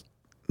stop?" And he goes,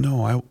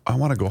 "No, I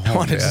want to go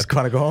home." Just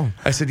want to go home.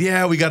 I said,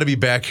 "Yeah, we got to be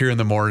back here in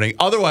the morning.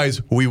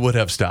 Otherwise, we would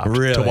have stopped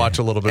to watch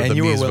a little bit of the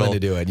Meesville." And you were willing to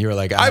do it. You were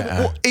like,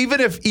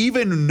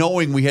 even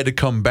knowing we had to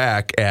come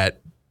back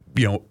at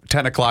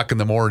 10:00 in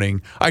the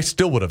morning, I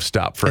still would have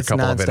stopped for a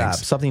couple of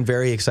innings. Something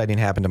very exciting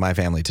happened to my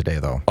family today,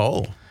 though.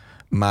 Oh.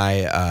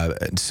 My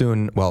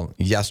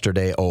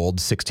yesterday old,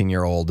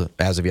 16-year-old,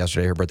 as of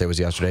yesterday, her birthday was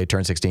yesterday,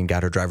 turned 16,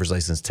 got her driver's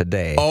license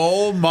today.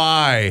 Oh,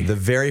 my. The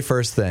very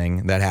first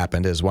thing that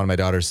happened is one of my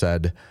daughters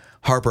said,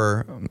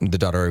 Harper, the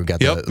daughter who got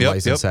the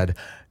license, said,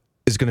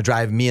 is going to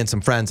drive me and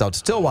some friends out to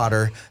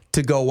Stillwater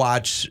to go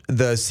watch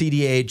the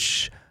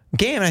CDH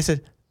game. And I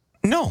said,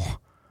 no,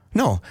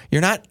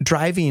 you're not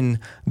driving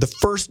the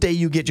first day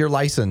you get your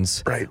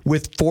license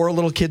with 4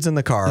 little kids in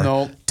the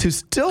car to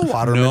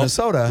Stillwater,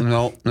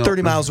 Minnesota,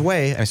 30 miles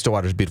away. And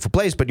Stillwater's a beautiful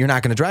place, but you're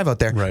not going to drive out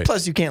there. Right.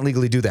 Plus, you can't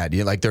legally do that.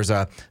 There's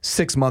a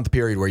 6-month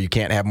period where you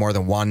can't have more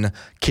than one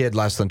kid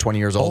less than 20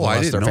 years old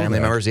unless they're family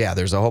members. Yeah,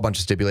 there's a whole bunch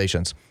of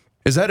stipulations.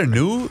 Is that a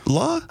new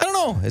law? I don't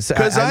know.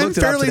 Because I'm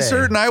fairly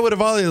certain I would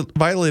have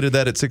violated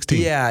that at 16.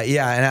 Yeah,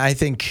 and I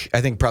think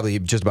probably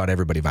just about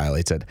everybody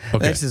violates it.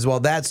 Okay. And says, well,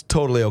 that's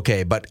totally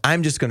okay, but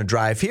I'm just going to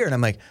drive here. And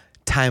I'm like,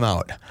 time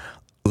out.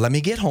 Let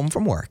me get home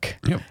from work,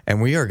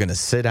 and we are going to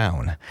sit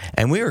down,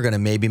 and we are going to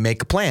maybe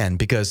make a plan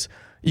because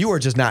you are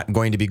just not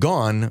going to be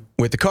gone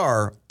with the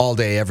car all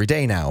day, every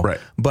day now. Right.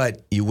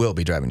 But you will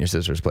be driving your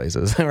sister's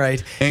places,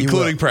 right?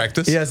 Including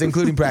practice. Yes,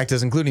 including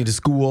practice, including to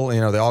school. They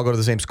all go to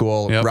the same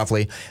school,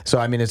 roughly. So,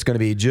 I mean, it's going to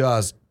be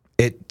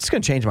it's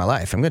going to change my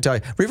life. I'm going to tell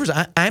you.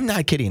 Reavers, I'm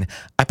not kidding.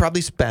 I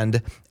probably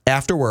spend,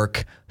 after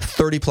work,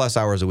 30-plus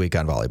hours a week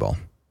on volleyball.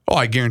 Oh,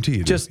 I guarantee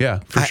you do.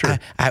 For sure.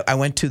 I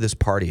went to this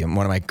party, and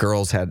one of my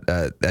girls had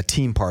a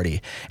team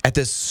party at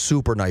this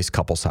super nice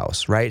couple's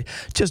house, right?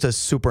 Just a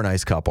super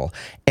nice couple.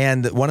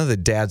 And one of the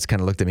dads kind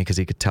of looked at me because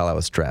he could tell I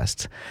was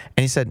stressed.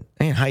 And he said,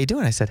 "Man, how you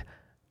doing?" I said,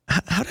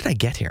 "How did I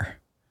get here?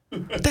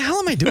 What the hell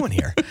am I doing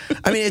here?"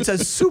 I mean, it's a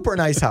super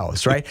nice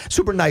house, right?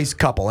 Super nice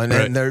couple,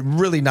 and they're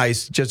really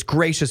nice, just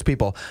gracious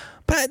people.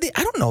 But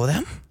I don't know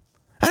them.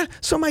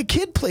 So my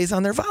kid plays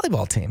on their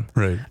volleyball team.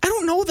 Right. I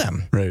don't know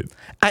them. Right.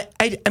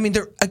 I mean,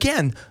 they're,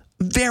 again,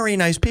 very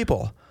nice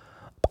people.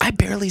 I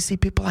barely see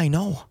people I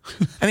know.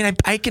 I mean,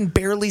 I can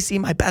barely see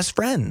my best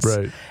friends.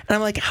 Right. And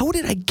I'm like, how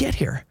did I get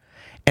here?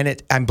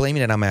 And I'm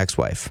blaming it on my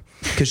ex-wife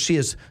because she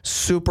is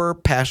super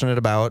passionate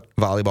about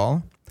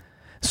volleyball.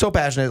 So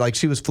passionate, like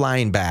she was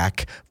flying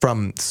back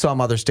from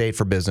some other state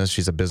for business.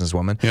 She's a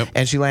businesswoman. Yep.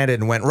 And she landed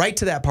and went right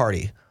to that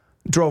party.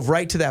 Drove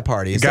right to that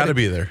party. Got to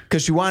be there.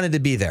 Because she wanted to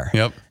be there.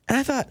 Yep. And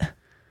I thought,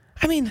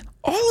 I mean,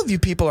 all of you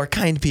people are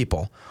kind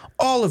people.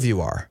 All of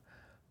you are.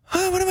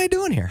 What am I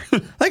doing here?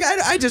 Like,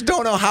 I just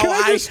don't know how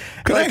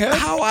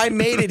how I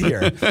made it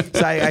here.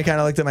 So I kind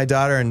of looked at my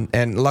daughter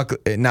and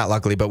not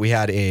luckily, but we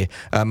had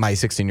my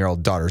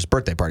 16-year-old daughter's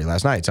birthday party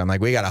last night. So I'm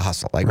like, we got to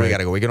hustle. Like, we got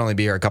to go. We can only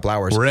be here a couple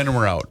hours. We're in and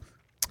we're out.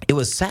 It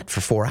was set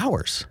for 4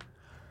 hours.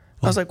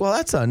 I was like, well,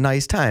 that's a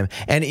nice time.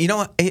 And do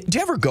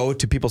you ever go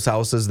to people's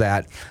houses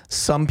that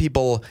some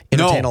people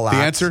entertain a lot? The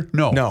answer,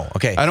 no. No,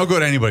 okay. I don't go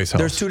to anybody's house.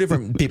 There's 2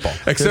 different people.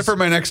 Except for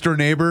my next door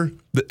neighbor,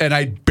 and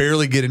I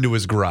barely get into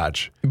his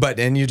garage.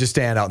 And you just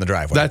stand out in the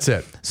driveway. That's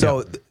it.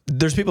 So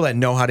there's people that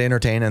know how to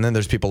entertain, and then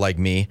there's people like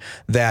me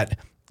that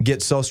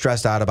get so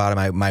stressed out about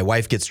it. My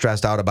wife gets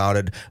stressed out about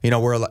it.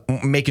 We're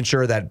making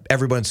sure that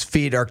everyone's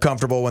feet are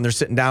comfortable when they're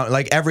sitting down.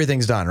 Like,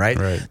 everything's done,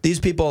 right? These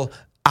people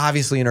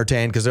obviously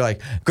entertained because they're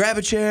like, grab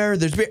a chair.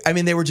 There's beer. I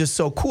mean, they were just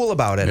so cool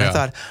about it. And I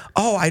thought,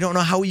 I don't know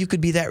how you could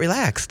be that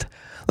relaxed.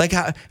 Like,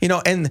 how,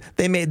 and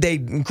they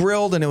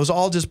grilled and it was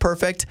all just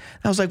perfect.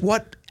 And I was like,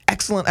 what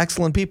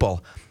excellent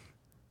people.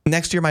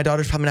 next year my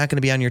daughter's probably not going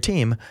to be on your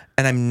team,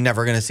 and I'm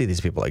never going to see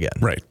these people again.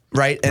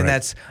 Right. And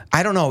that's,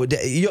 I don't know.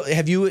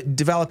 Have you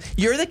developed?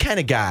 You're the kind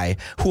of guy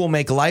who will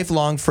make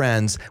lifelong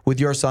friends with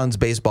your son's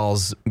baseball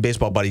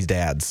buddies'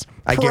 dads.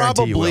 I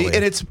guarantee you will. Probably,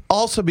 and it's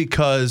also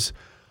because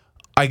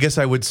I guess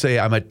I would say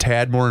I'm a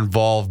tad more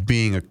involved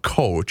being a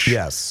coach.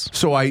 Yes.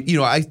 So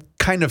I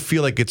kind of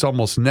feel like it's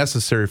almost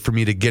necessary for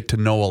me to get to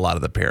know a lot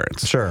of the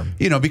parents. Sure.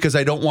 Because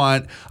I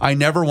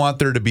never want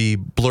there to be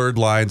blurred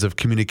lines of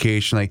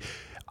communication. Like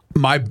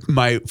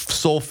my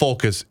sole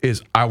focus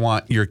is I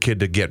want your kid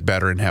to get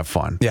better and have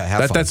fun. Yeah,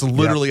 have fun. That's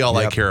literally all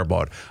I care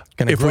about.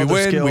 Gonna If we grow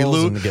their win, we skills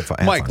lose. and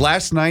have Mike, fun.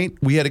 last night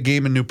we had a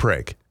game in New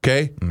Prague.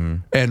 Okay,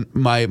 and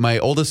my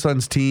oldest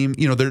son's team,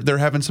 they're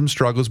having some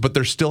struggles, but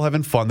they're still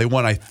having fun. They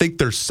won, I think,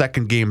 their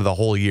second game of the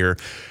whole year.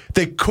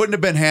 They couldn't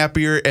have been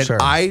happier, and Sure.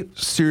 I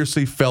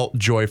seriously felt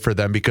joy for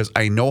them because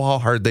I know how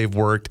hard they've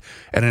worked,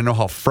 and I know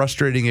how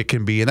frustrating it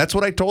can be. And that's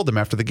what I told them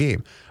after the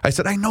game. I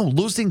said, I know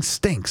losing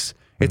stinks.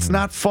 It's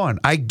not fun.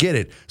 I get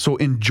it. So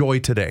enjoy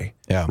today.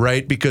 Yeah.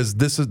 Right? Because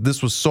this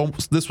was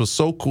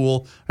so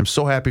cool. I'm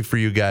so happy for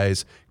you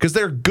guys because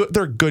they're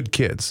good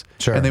kids.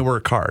 Sure. And they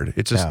work hard.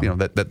 It's just,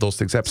 that those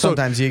things happen.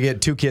 Sometimes you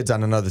get two kids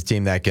on another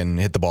team that can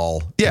hit the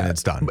ball and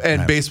it's done.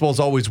 And baseball's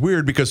always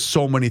weird because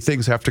so many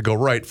things have to go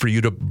right for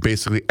you to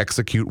basically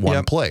execute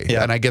one play.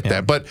 Yep. And I get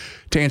that. But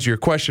to answer your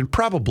question,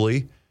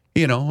 probably,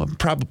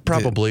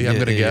 probably, I'm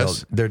going to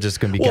guess. They're just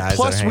going to be guys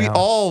plus that we hang out.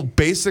 all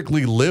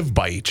basically live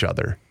by each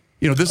other.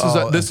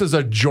 This is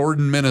a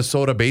Jordan,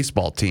 Minnesota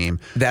baseball team.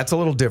 That's a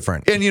little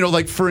different. And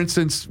like for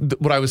instance,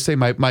 what I was saying,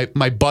 my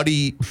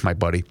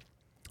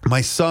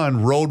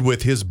son rode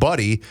with his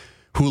buddy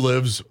who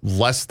lives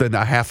less than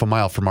a half a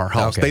mile from our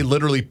house. Okay. They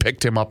literally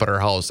picked him up at our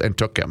house and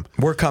took him.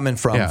 We're coming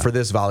from for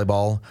this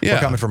volleyball. Yeah.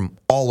 We're coming from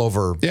all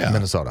over Yeah.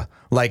 Minnesota.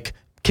 Like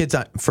kids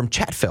from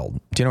Chatfield.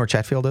 Do you know where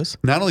Chatfield is?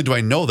 Not only do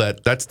I know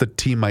that, that's the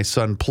team my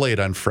son played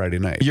on Friday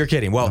night. You're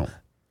kidding. Well,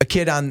 a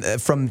kid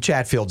from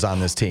Chatfield's on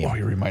this team. Oh,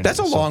 you reminded That's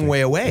me a of long something.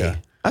 way away. Yeah.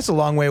 That's a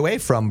long way away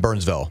from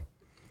Burnsville.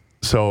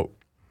 So,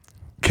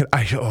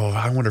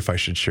 I wonder if I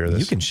should share this.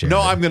 You can share No,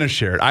 it. I'm going to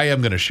share it. I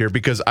am going to share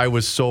because I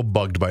was so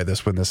bugged by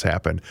this when this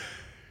happened.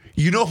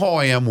 You know how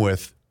I am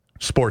with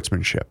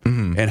sportsmanship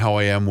and how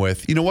I am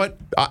with, you know what?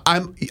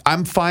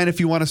 I'm fine if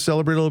you want to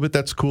celebrate a little bit.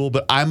 That's cool.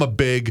 But I'm a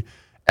big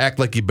act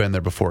like you've been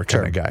there before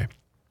kind of guy.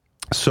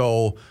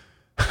 So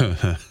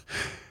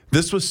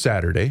this was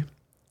Saturday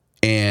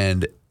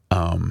and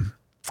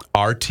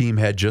our team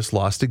had just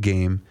lost a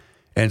game.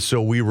 And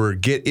so we were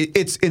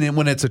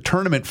when it's a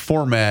tournament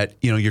format,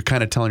 you're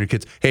kind of telling your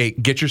kids, hey,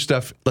 get your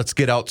stuff. Let's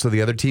get out so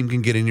the other team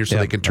can get in here so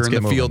they can turn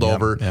the field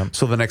over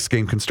so the next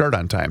game can start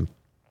on time.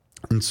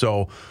 And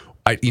so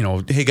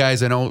hey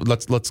guys, I know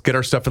let's get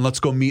our stuff and let's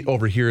go meet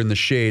over here in the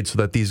shade so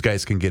that these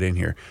guys can get in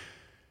here.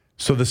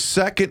 So the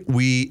second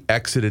we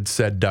exited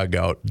said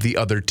dugout, the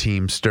other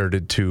team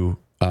started to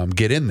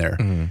get in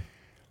there,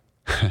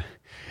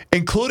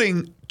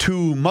 including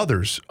two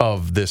mothers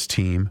of this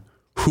team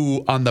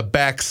who on the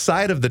back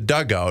side of the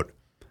dugout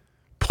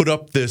put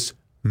up this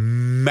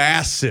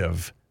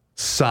massive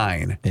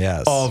sign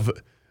of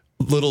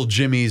little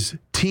Jimmy's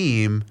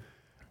team.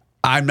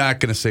 I'm not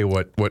going to say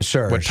what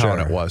town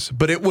it was,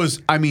 but it was,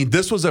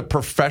 this was a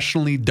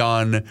professionally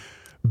done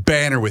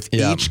banner with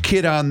each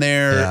kid on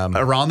there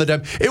around the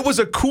dime. It was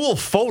a cool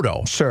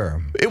photo.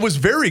 Sure. It was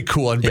very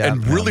cool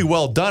and really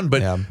well done,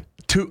 but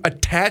to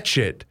attach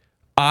it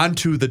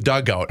onto the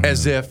dugout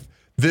as if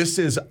this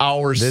is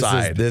our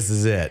side. This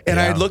is it. And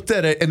I looked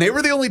at it, and they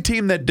were the only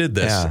team that did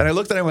this. Yeah. And I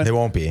looked at it and I went, they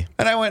won't be.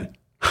 And I went,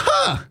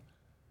 huh.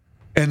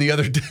 And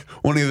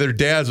one of their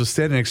dads was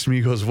standing next to me.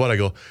 He goes, what? I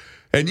go,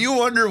 and you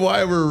wonder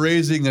why we're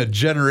raising a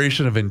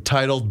generation of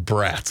entitled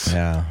brats.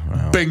 Yeah.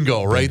 Well,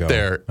 Bingo, right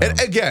there. And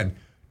again,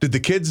 did the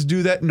kids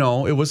do that?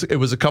 No, it was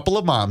a couple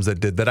of moms that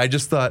did that. I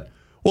just thought,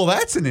 well,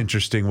 that's an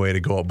interesting way to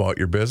go about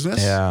your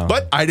business. Yeah.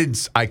 But I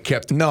didn't. I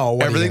kept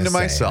everything to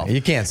myself.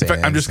 You can't say In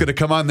fact, I'm anything. just going to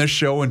come on this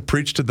show and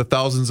preach to the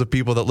thousands of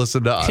people that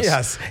listen to us.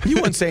 Yes. You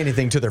wouldn't say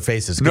anything to their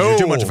faces because you're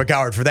too much of a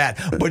coward for that.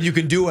 But you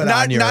can do it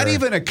on your... Not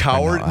even a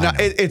coward. I know.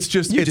 It's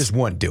just... You just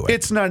wouldn't do it.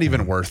 It's not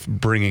even worth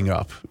bringing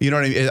up. You know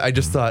what I mean? I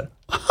just thought,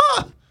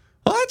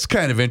 well, that's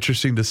kind of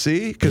interesting to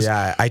see. Because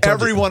and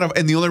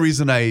the only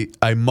reason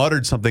I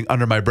muttered something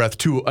under my breath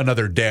to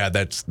another dad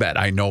that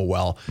I know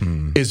well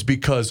is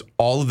because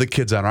all of the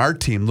kids on our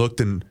team looked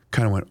and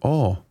kind of went,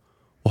 oh,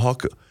 well, how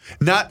could...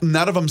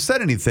 None of them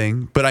said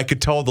anything, but I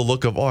could tell the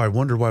look of, oh, I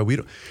wonder why we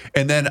don't...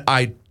 And then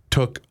I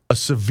took a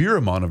severe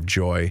amount of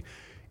joy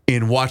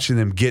in watching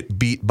them get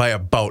beat by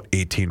about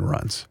 18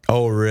 runs.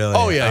 Oh, really?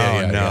 Oh,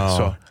 yeah. No.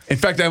 So, in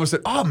fact, I almost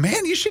said, oh,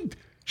 man, you should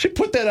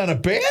put that on a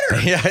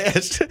banner. Yeah,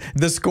 it's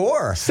the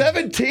score.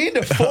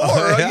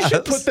 17-4. You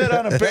should put that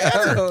on a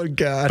banner. Oh,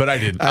 God. But I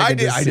didn't. I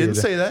didn't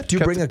say that. Do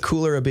you bring a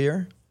cooler of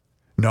beer?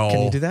 No.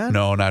 Can you do that?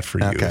 No, not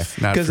for Okay.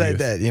 youth. Not for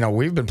youth.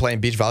 We've been playing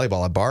beach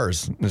volleyball at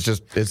bars.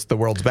 It's the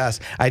world's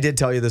best. I did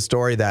tell you the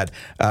story that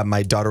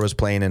my daughter was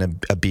playing in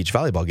a beach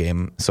volleyball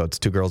game. So it's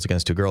 2 girls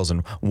against 2 girls.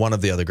 And one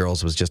of the other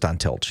girls was just on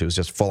tilt. She was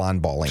just full on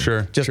bawling.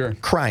 Sure.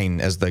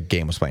 Crying as the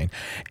game was playing.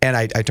 And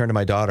I turned to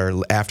my daughter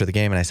after the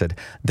game and I said,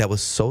 that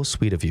was so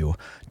sweet of you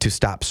to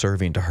stop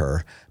serving to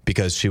her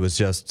because she was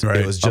just, right.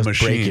 It was just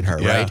breaking her,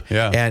 yeah, right?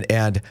 Yeah.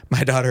 And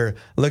my daughter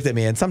looked at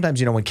me and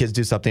sometimes, when kids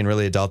do something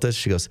really adultish,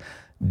 she goes,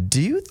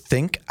 do you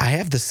think I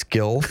have the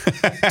skill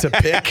to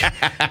pick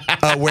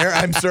where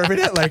I'm serving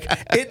it? Like,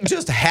 it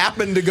just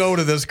happened to go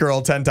to this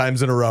girl 10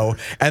 times in a row.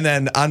 And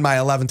then on my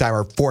 11th time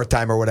or 4th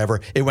time or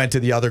whatever, it went to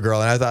the other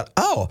girl. And I thought,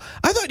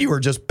 I thought you were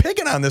just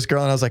picking on this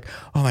girl. And I was like,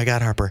 oh my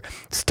God, Harper,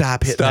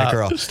 stop hitting that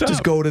girl. Stop.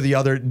 Just go to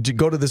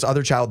this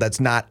other child that's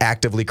not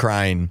actively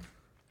crying.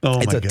 Oh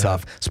It's my a God.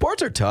 tough.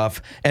 Sports are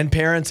tough. And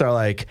parents are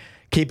like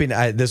keeping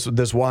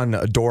this one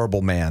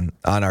adorable man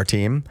on our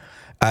team.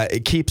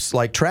 It keeps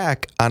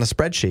track on a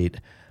spreadsheet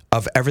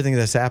of everything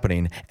that's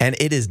happening, and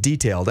it is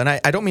detailed. And I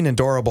don't mean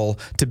adorable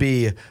to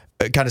be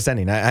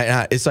condescending.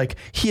 It's like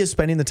he is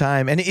spending the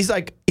time, and he's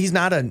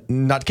not a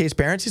nutcase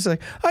parent. He's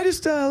like, I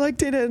just like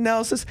data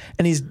analysis,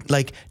 and he's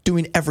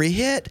doing every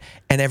hit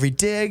and every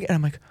dig, and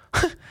I'm like,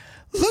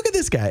 look at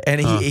this guy. And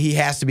he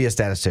has to be a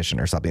statistician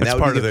or something. That's that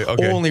would part be of the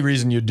the- okay. only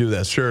reason you'd do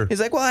this. Sure. He's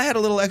like, well, I had a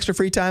little extra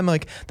free time.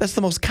 Like, that's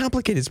the most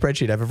complicated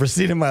spreadsheet I've ever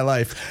seen in my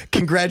life.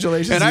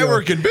 Congratulations. And I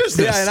work in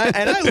business. Yeah,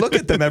 and I look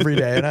at them every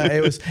day. And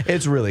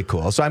it's really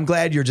cool. So I'm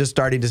glad you're just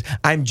starting to.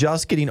 I'm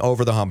just getting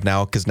over the hump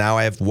now because now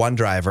I have 1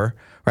 driver.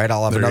 Right,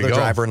 I'll have There you another go.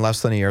 driver in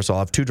less than a year, so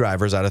I'll have 2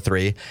 drivers out of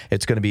 3.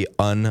 It's going to be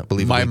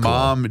unbelievably My cool.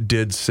 mom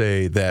did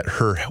say that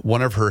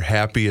one of her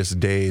happiest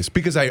days,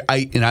 because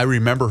I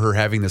remember her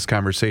having this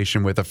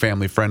conversation with a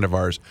family friend of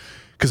ours,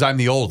 because I'm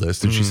the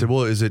oldest, and she said,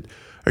 "Well,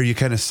 are you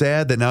kind of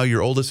sad that now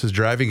your oldest is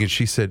driving?" And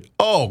she said,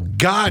 "Oh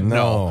God,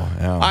 no!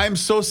 No. I'm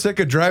so sick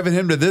of driving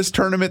him to this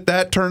tournament,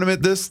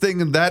 this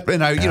thing, and that."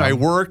 And I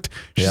worked.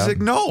 She's Yeah.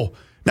 like, "No,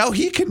 now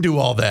he can do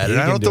all that, He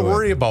and I can don't have to do it.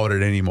 worry about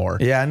it anymore."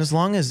 Yeah, and as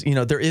long as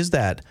there is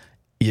that,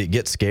 you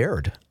get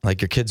scared,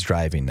 like your kid's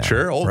driving now.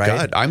 Sure. Oh right?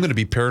 God, I'm going to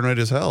be paranoid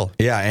as hell.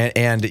 Yeah,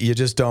 and you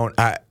just don't.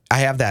 I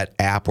have that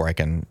app where I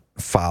can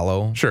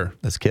follow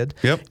this kid.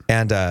 Yep.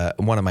 And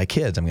one of my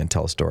kids, I'm going to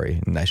tell a story,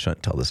 and I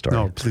shouldn't tell the story.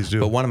 No, please do.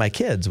 But one of my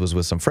kids was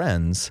with some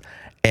friends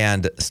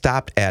and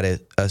stopped at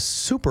a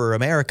Super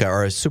America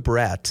or a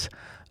Superette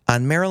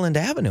on Maryland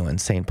Avenue in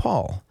St.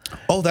 Paul.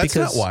 Oh, that's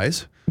not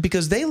wise.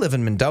 Because they live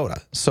in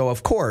Mendota. So,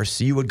 of course,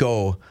 you would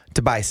go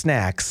to buy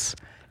snacks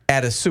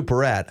at a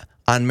Superette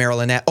on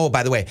Maryland. Oh,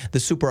 by the way, the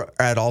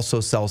Superette also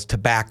sells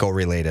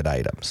tobacco-related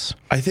items.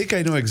 I think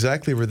I know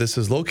exactly where this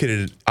is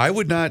located. I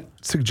would not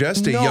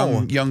suggest a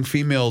No. young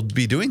female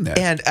be doing that.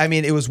 And, I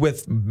mean, it was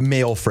with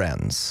male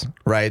friends,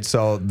 right?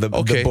 So the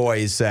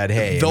boys said,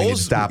 hey, we need to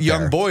those stop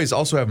young there. boys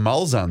also have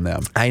mouths on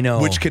them. I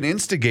know. Which can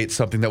instigate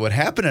something that would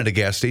happen at a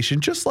gas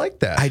station just like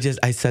that.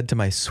 I said to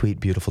my sweet,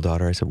 beautiful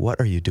daughter, I said, what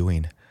are you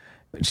doing?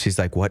 She's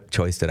like, what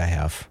choice did I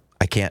have?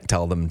 I can't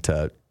tell them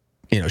to,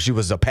 she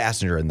was a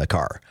passenger in the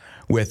car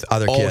with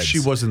other kids. She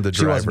wasn't the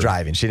driver. She wasn't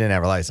driving. She didn't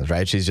have a license,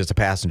 right? She's just a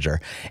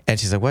passenger. And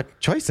she's like, what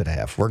choice did I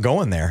have? We're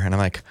going there. And I'm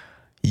like,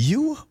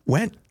 you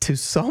went to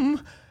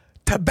some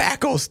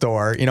tobacco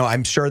store.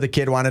 I'm sure the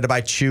kid wanted to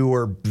buy chew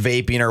or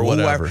vaping or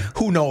Whatever. whoever.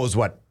 Who knows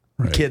what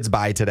kids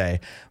buy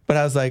today? But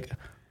I was like,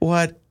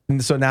 what?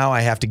 And so now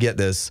I have to get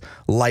this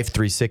Life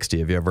 360.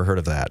 Have you ever heard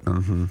of that?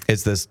 Mm-hmm.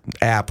 It's this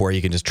app where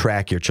you can just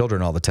track your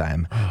children all the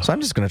time. So I'm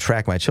just going to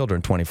track my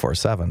children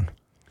 24/7.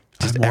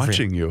 I'm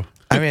watching you.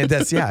 I mean,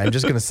 I'm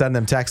just going to send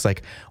them texts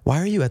like,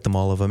 why are you at the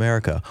Mall of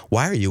America?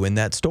 Why are you in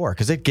that store?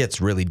 Because it gets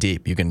really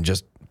deep. You can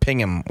just ping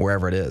him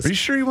wherever it is. Are you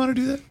sure you want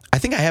to do that? I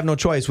think I have no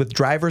choice with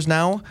drivers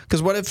now.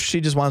 Because what if she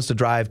just wants to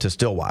drive to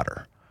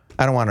Stillwater?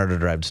 I don't want her to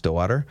drive to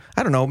Stillwater.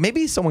 I don't know.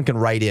 Maybe someone can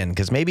write in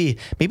because maybe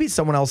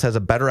someone else has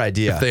a better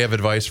idea. If they have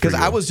advice for you.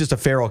 Because I was just a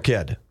feral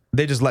kid.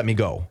 They just let me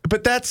go.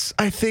 But that's,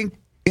 I think,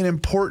 an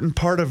important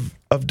part of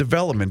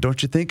development,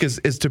 don't you think,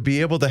 is to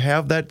be able to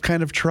have that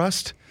kind of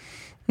trust?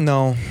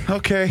 No.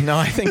 Okay. No,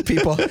 I think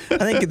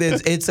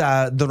it's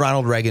the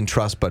Ronald Reagan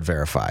trust but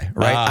verify,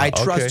 right? I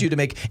trust okay. you to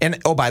make,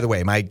 and oh, by the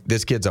way,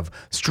 this kid's a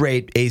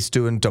straight A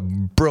student, a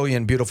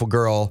brilliant, beautiful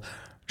girl.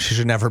 She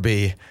should never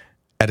be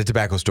at a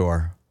tobacco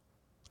store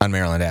on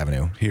Maryland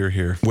Avenue.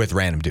 Here. With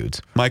random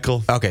dudes.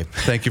 Michael. Okay.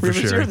 Thank you for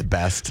Rivers, sharing. You're the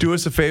best. Do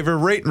us a favor,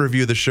 rate and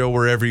review the show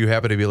wherever you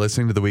happen to be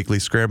listening to the Weekly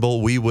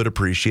Scramble. We would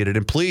appreciate it.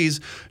 And please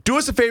do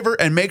us a favor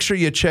and make sure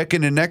you check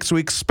in next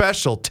week's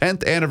special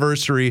 10th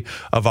anniversary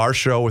of our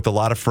show with a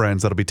lot of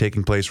friends that'll be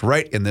taking place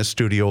right in this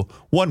studio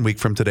 1 week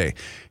from today.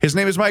 His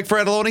name is Mike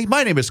Fratelloni.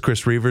 My name is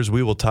Chris Reavers.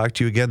 We will talk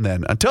to you again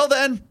then. Until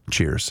then,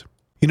 cheers.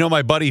 You know,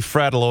 my buddy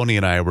Fratelloni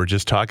and I were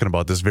just talking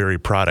about this very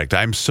product.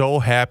 I'm so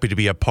happy to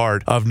be a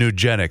part of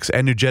Nugenix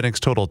and Nugenix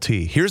Total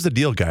T. Here's the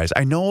deal, guys.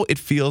 I know it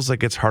feels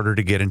like it's harder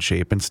to get in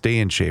shape and stay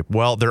in shape.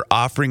 Well, they're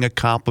offering a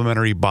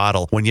complimentary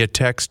bottle when you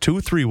text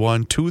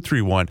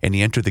 231-231 and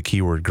you enter the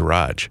keyword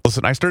garage.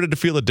 Listen, I started to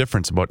feel a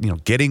difference about,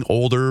 getting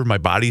older, my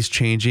body's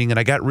changing, and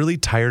I got really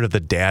tired of the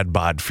dad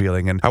bod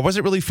feeling, and I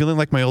wasn't really feeling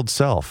like my old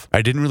self.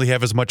 I didn't really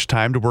have as much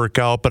time to work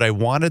out, but I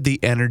wanted the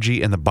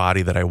energy and the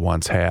body that I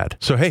once had.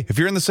 So hey, if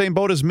you're in the same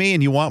boat as me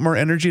and you want more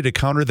energy to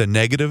counter the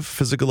negative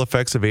physical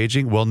effects of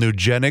aging, well,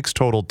 Nugenix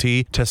Total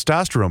T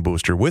Testosterone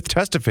Booster with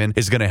Testofen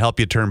is going to help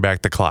you turn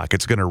back the clock.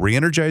 It's going to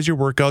re-energize your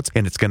workouts,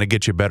 and it's going to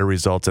get you better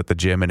results at the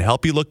gym and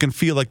help you look and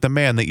feel like the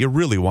man that you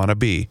really want to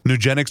be.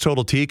 Nugenix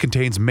Total T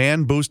contains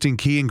man-boosting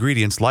key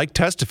ingredients like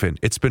Testofen.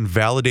 It's been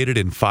validated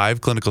in 5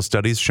 clinical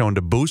studies shown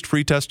to boost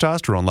free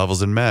testosterone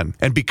levels in men.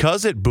 And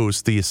because it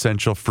boosts the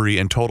essential free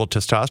and total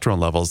testosterone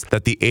levels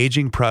that the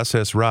aging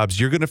process robs,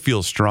 you're going to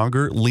feel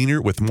stronger,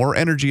 leaner, with more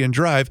energy and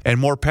drive, and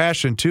more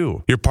passion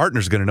too. Your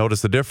partner's going to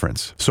notice the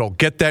difference. So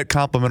get that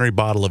complimentary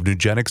bottle of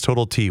Nugenix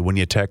Total T when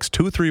you text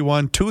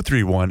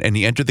 231-231 and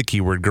you enter the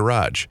keyword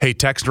garage. Hey,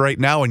 text right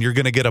now and you're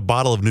going to get a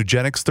bottle of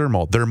Nugenix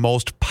Thermal, their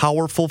most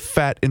powerful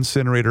fat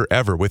incinerator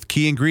ever, with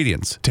key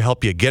ingredients to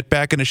help you get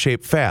back into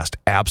shape fast,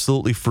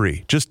 absolutely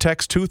free. Just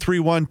text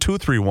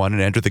 231-231 and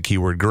enter the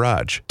keyword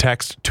garage.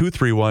 Text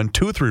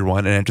 231-231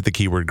 and enter the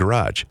keyword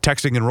garage.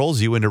 Texting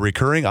enrolls you into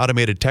recurring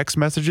automated text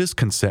messages.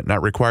 Consent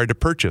not required to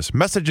purchase.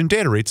 Message and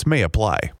data rates may apply.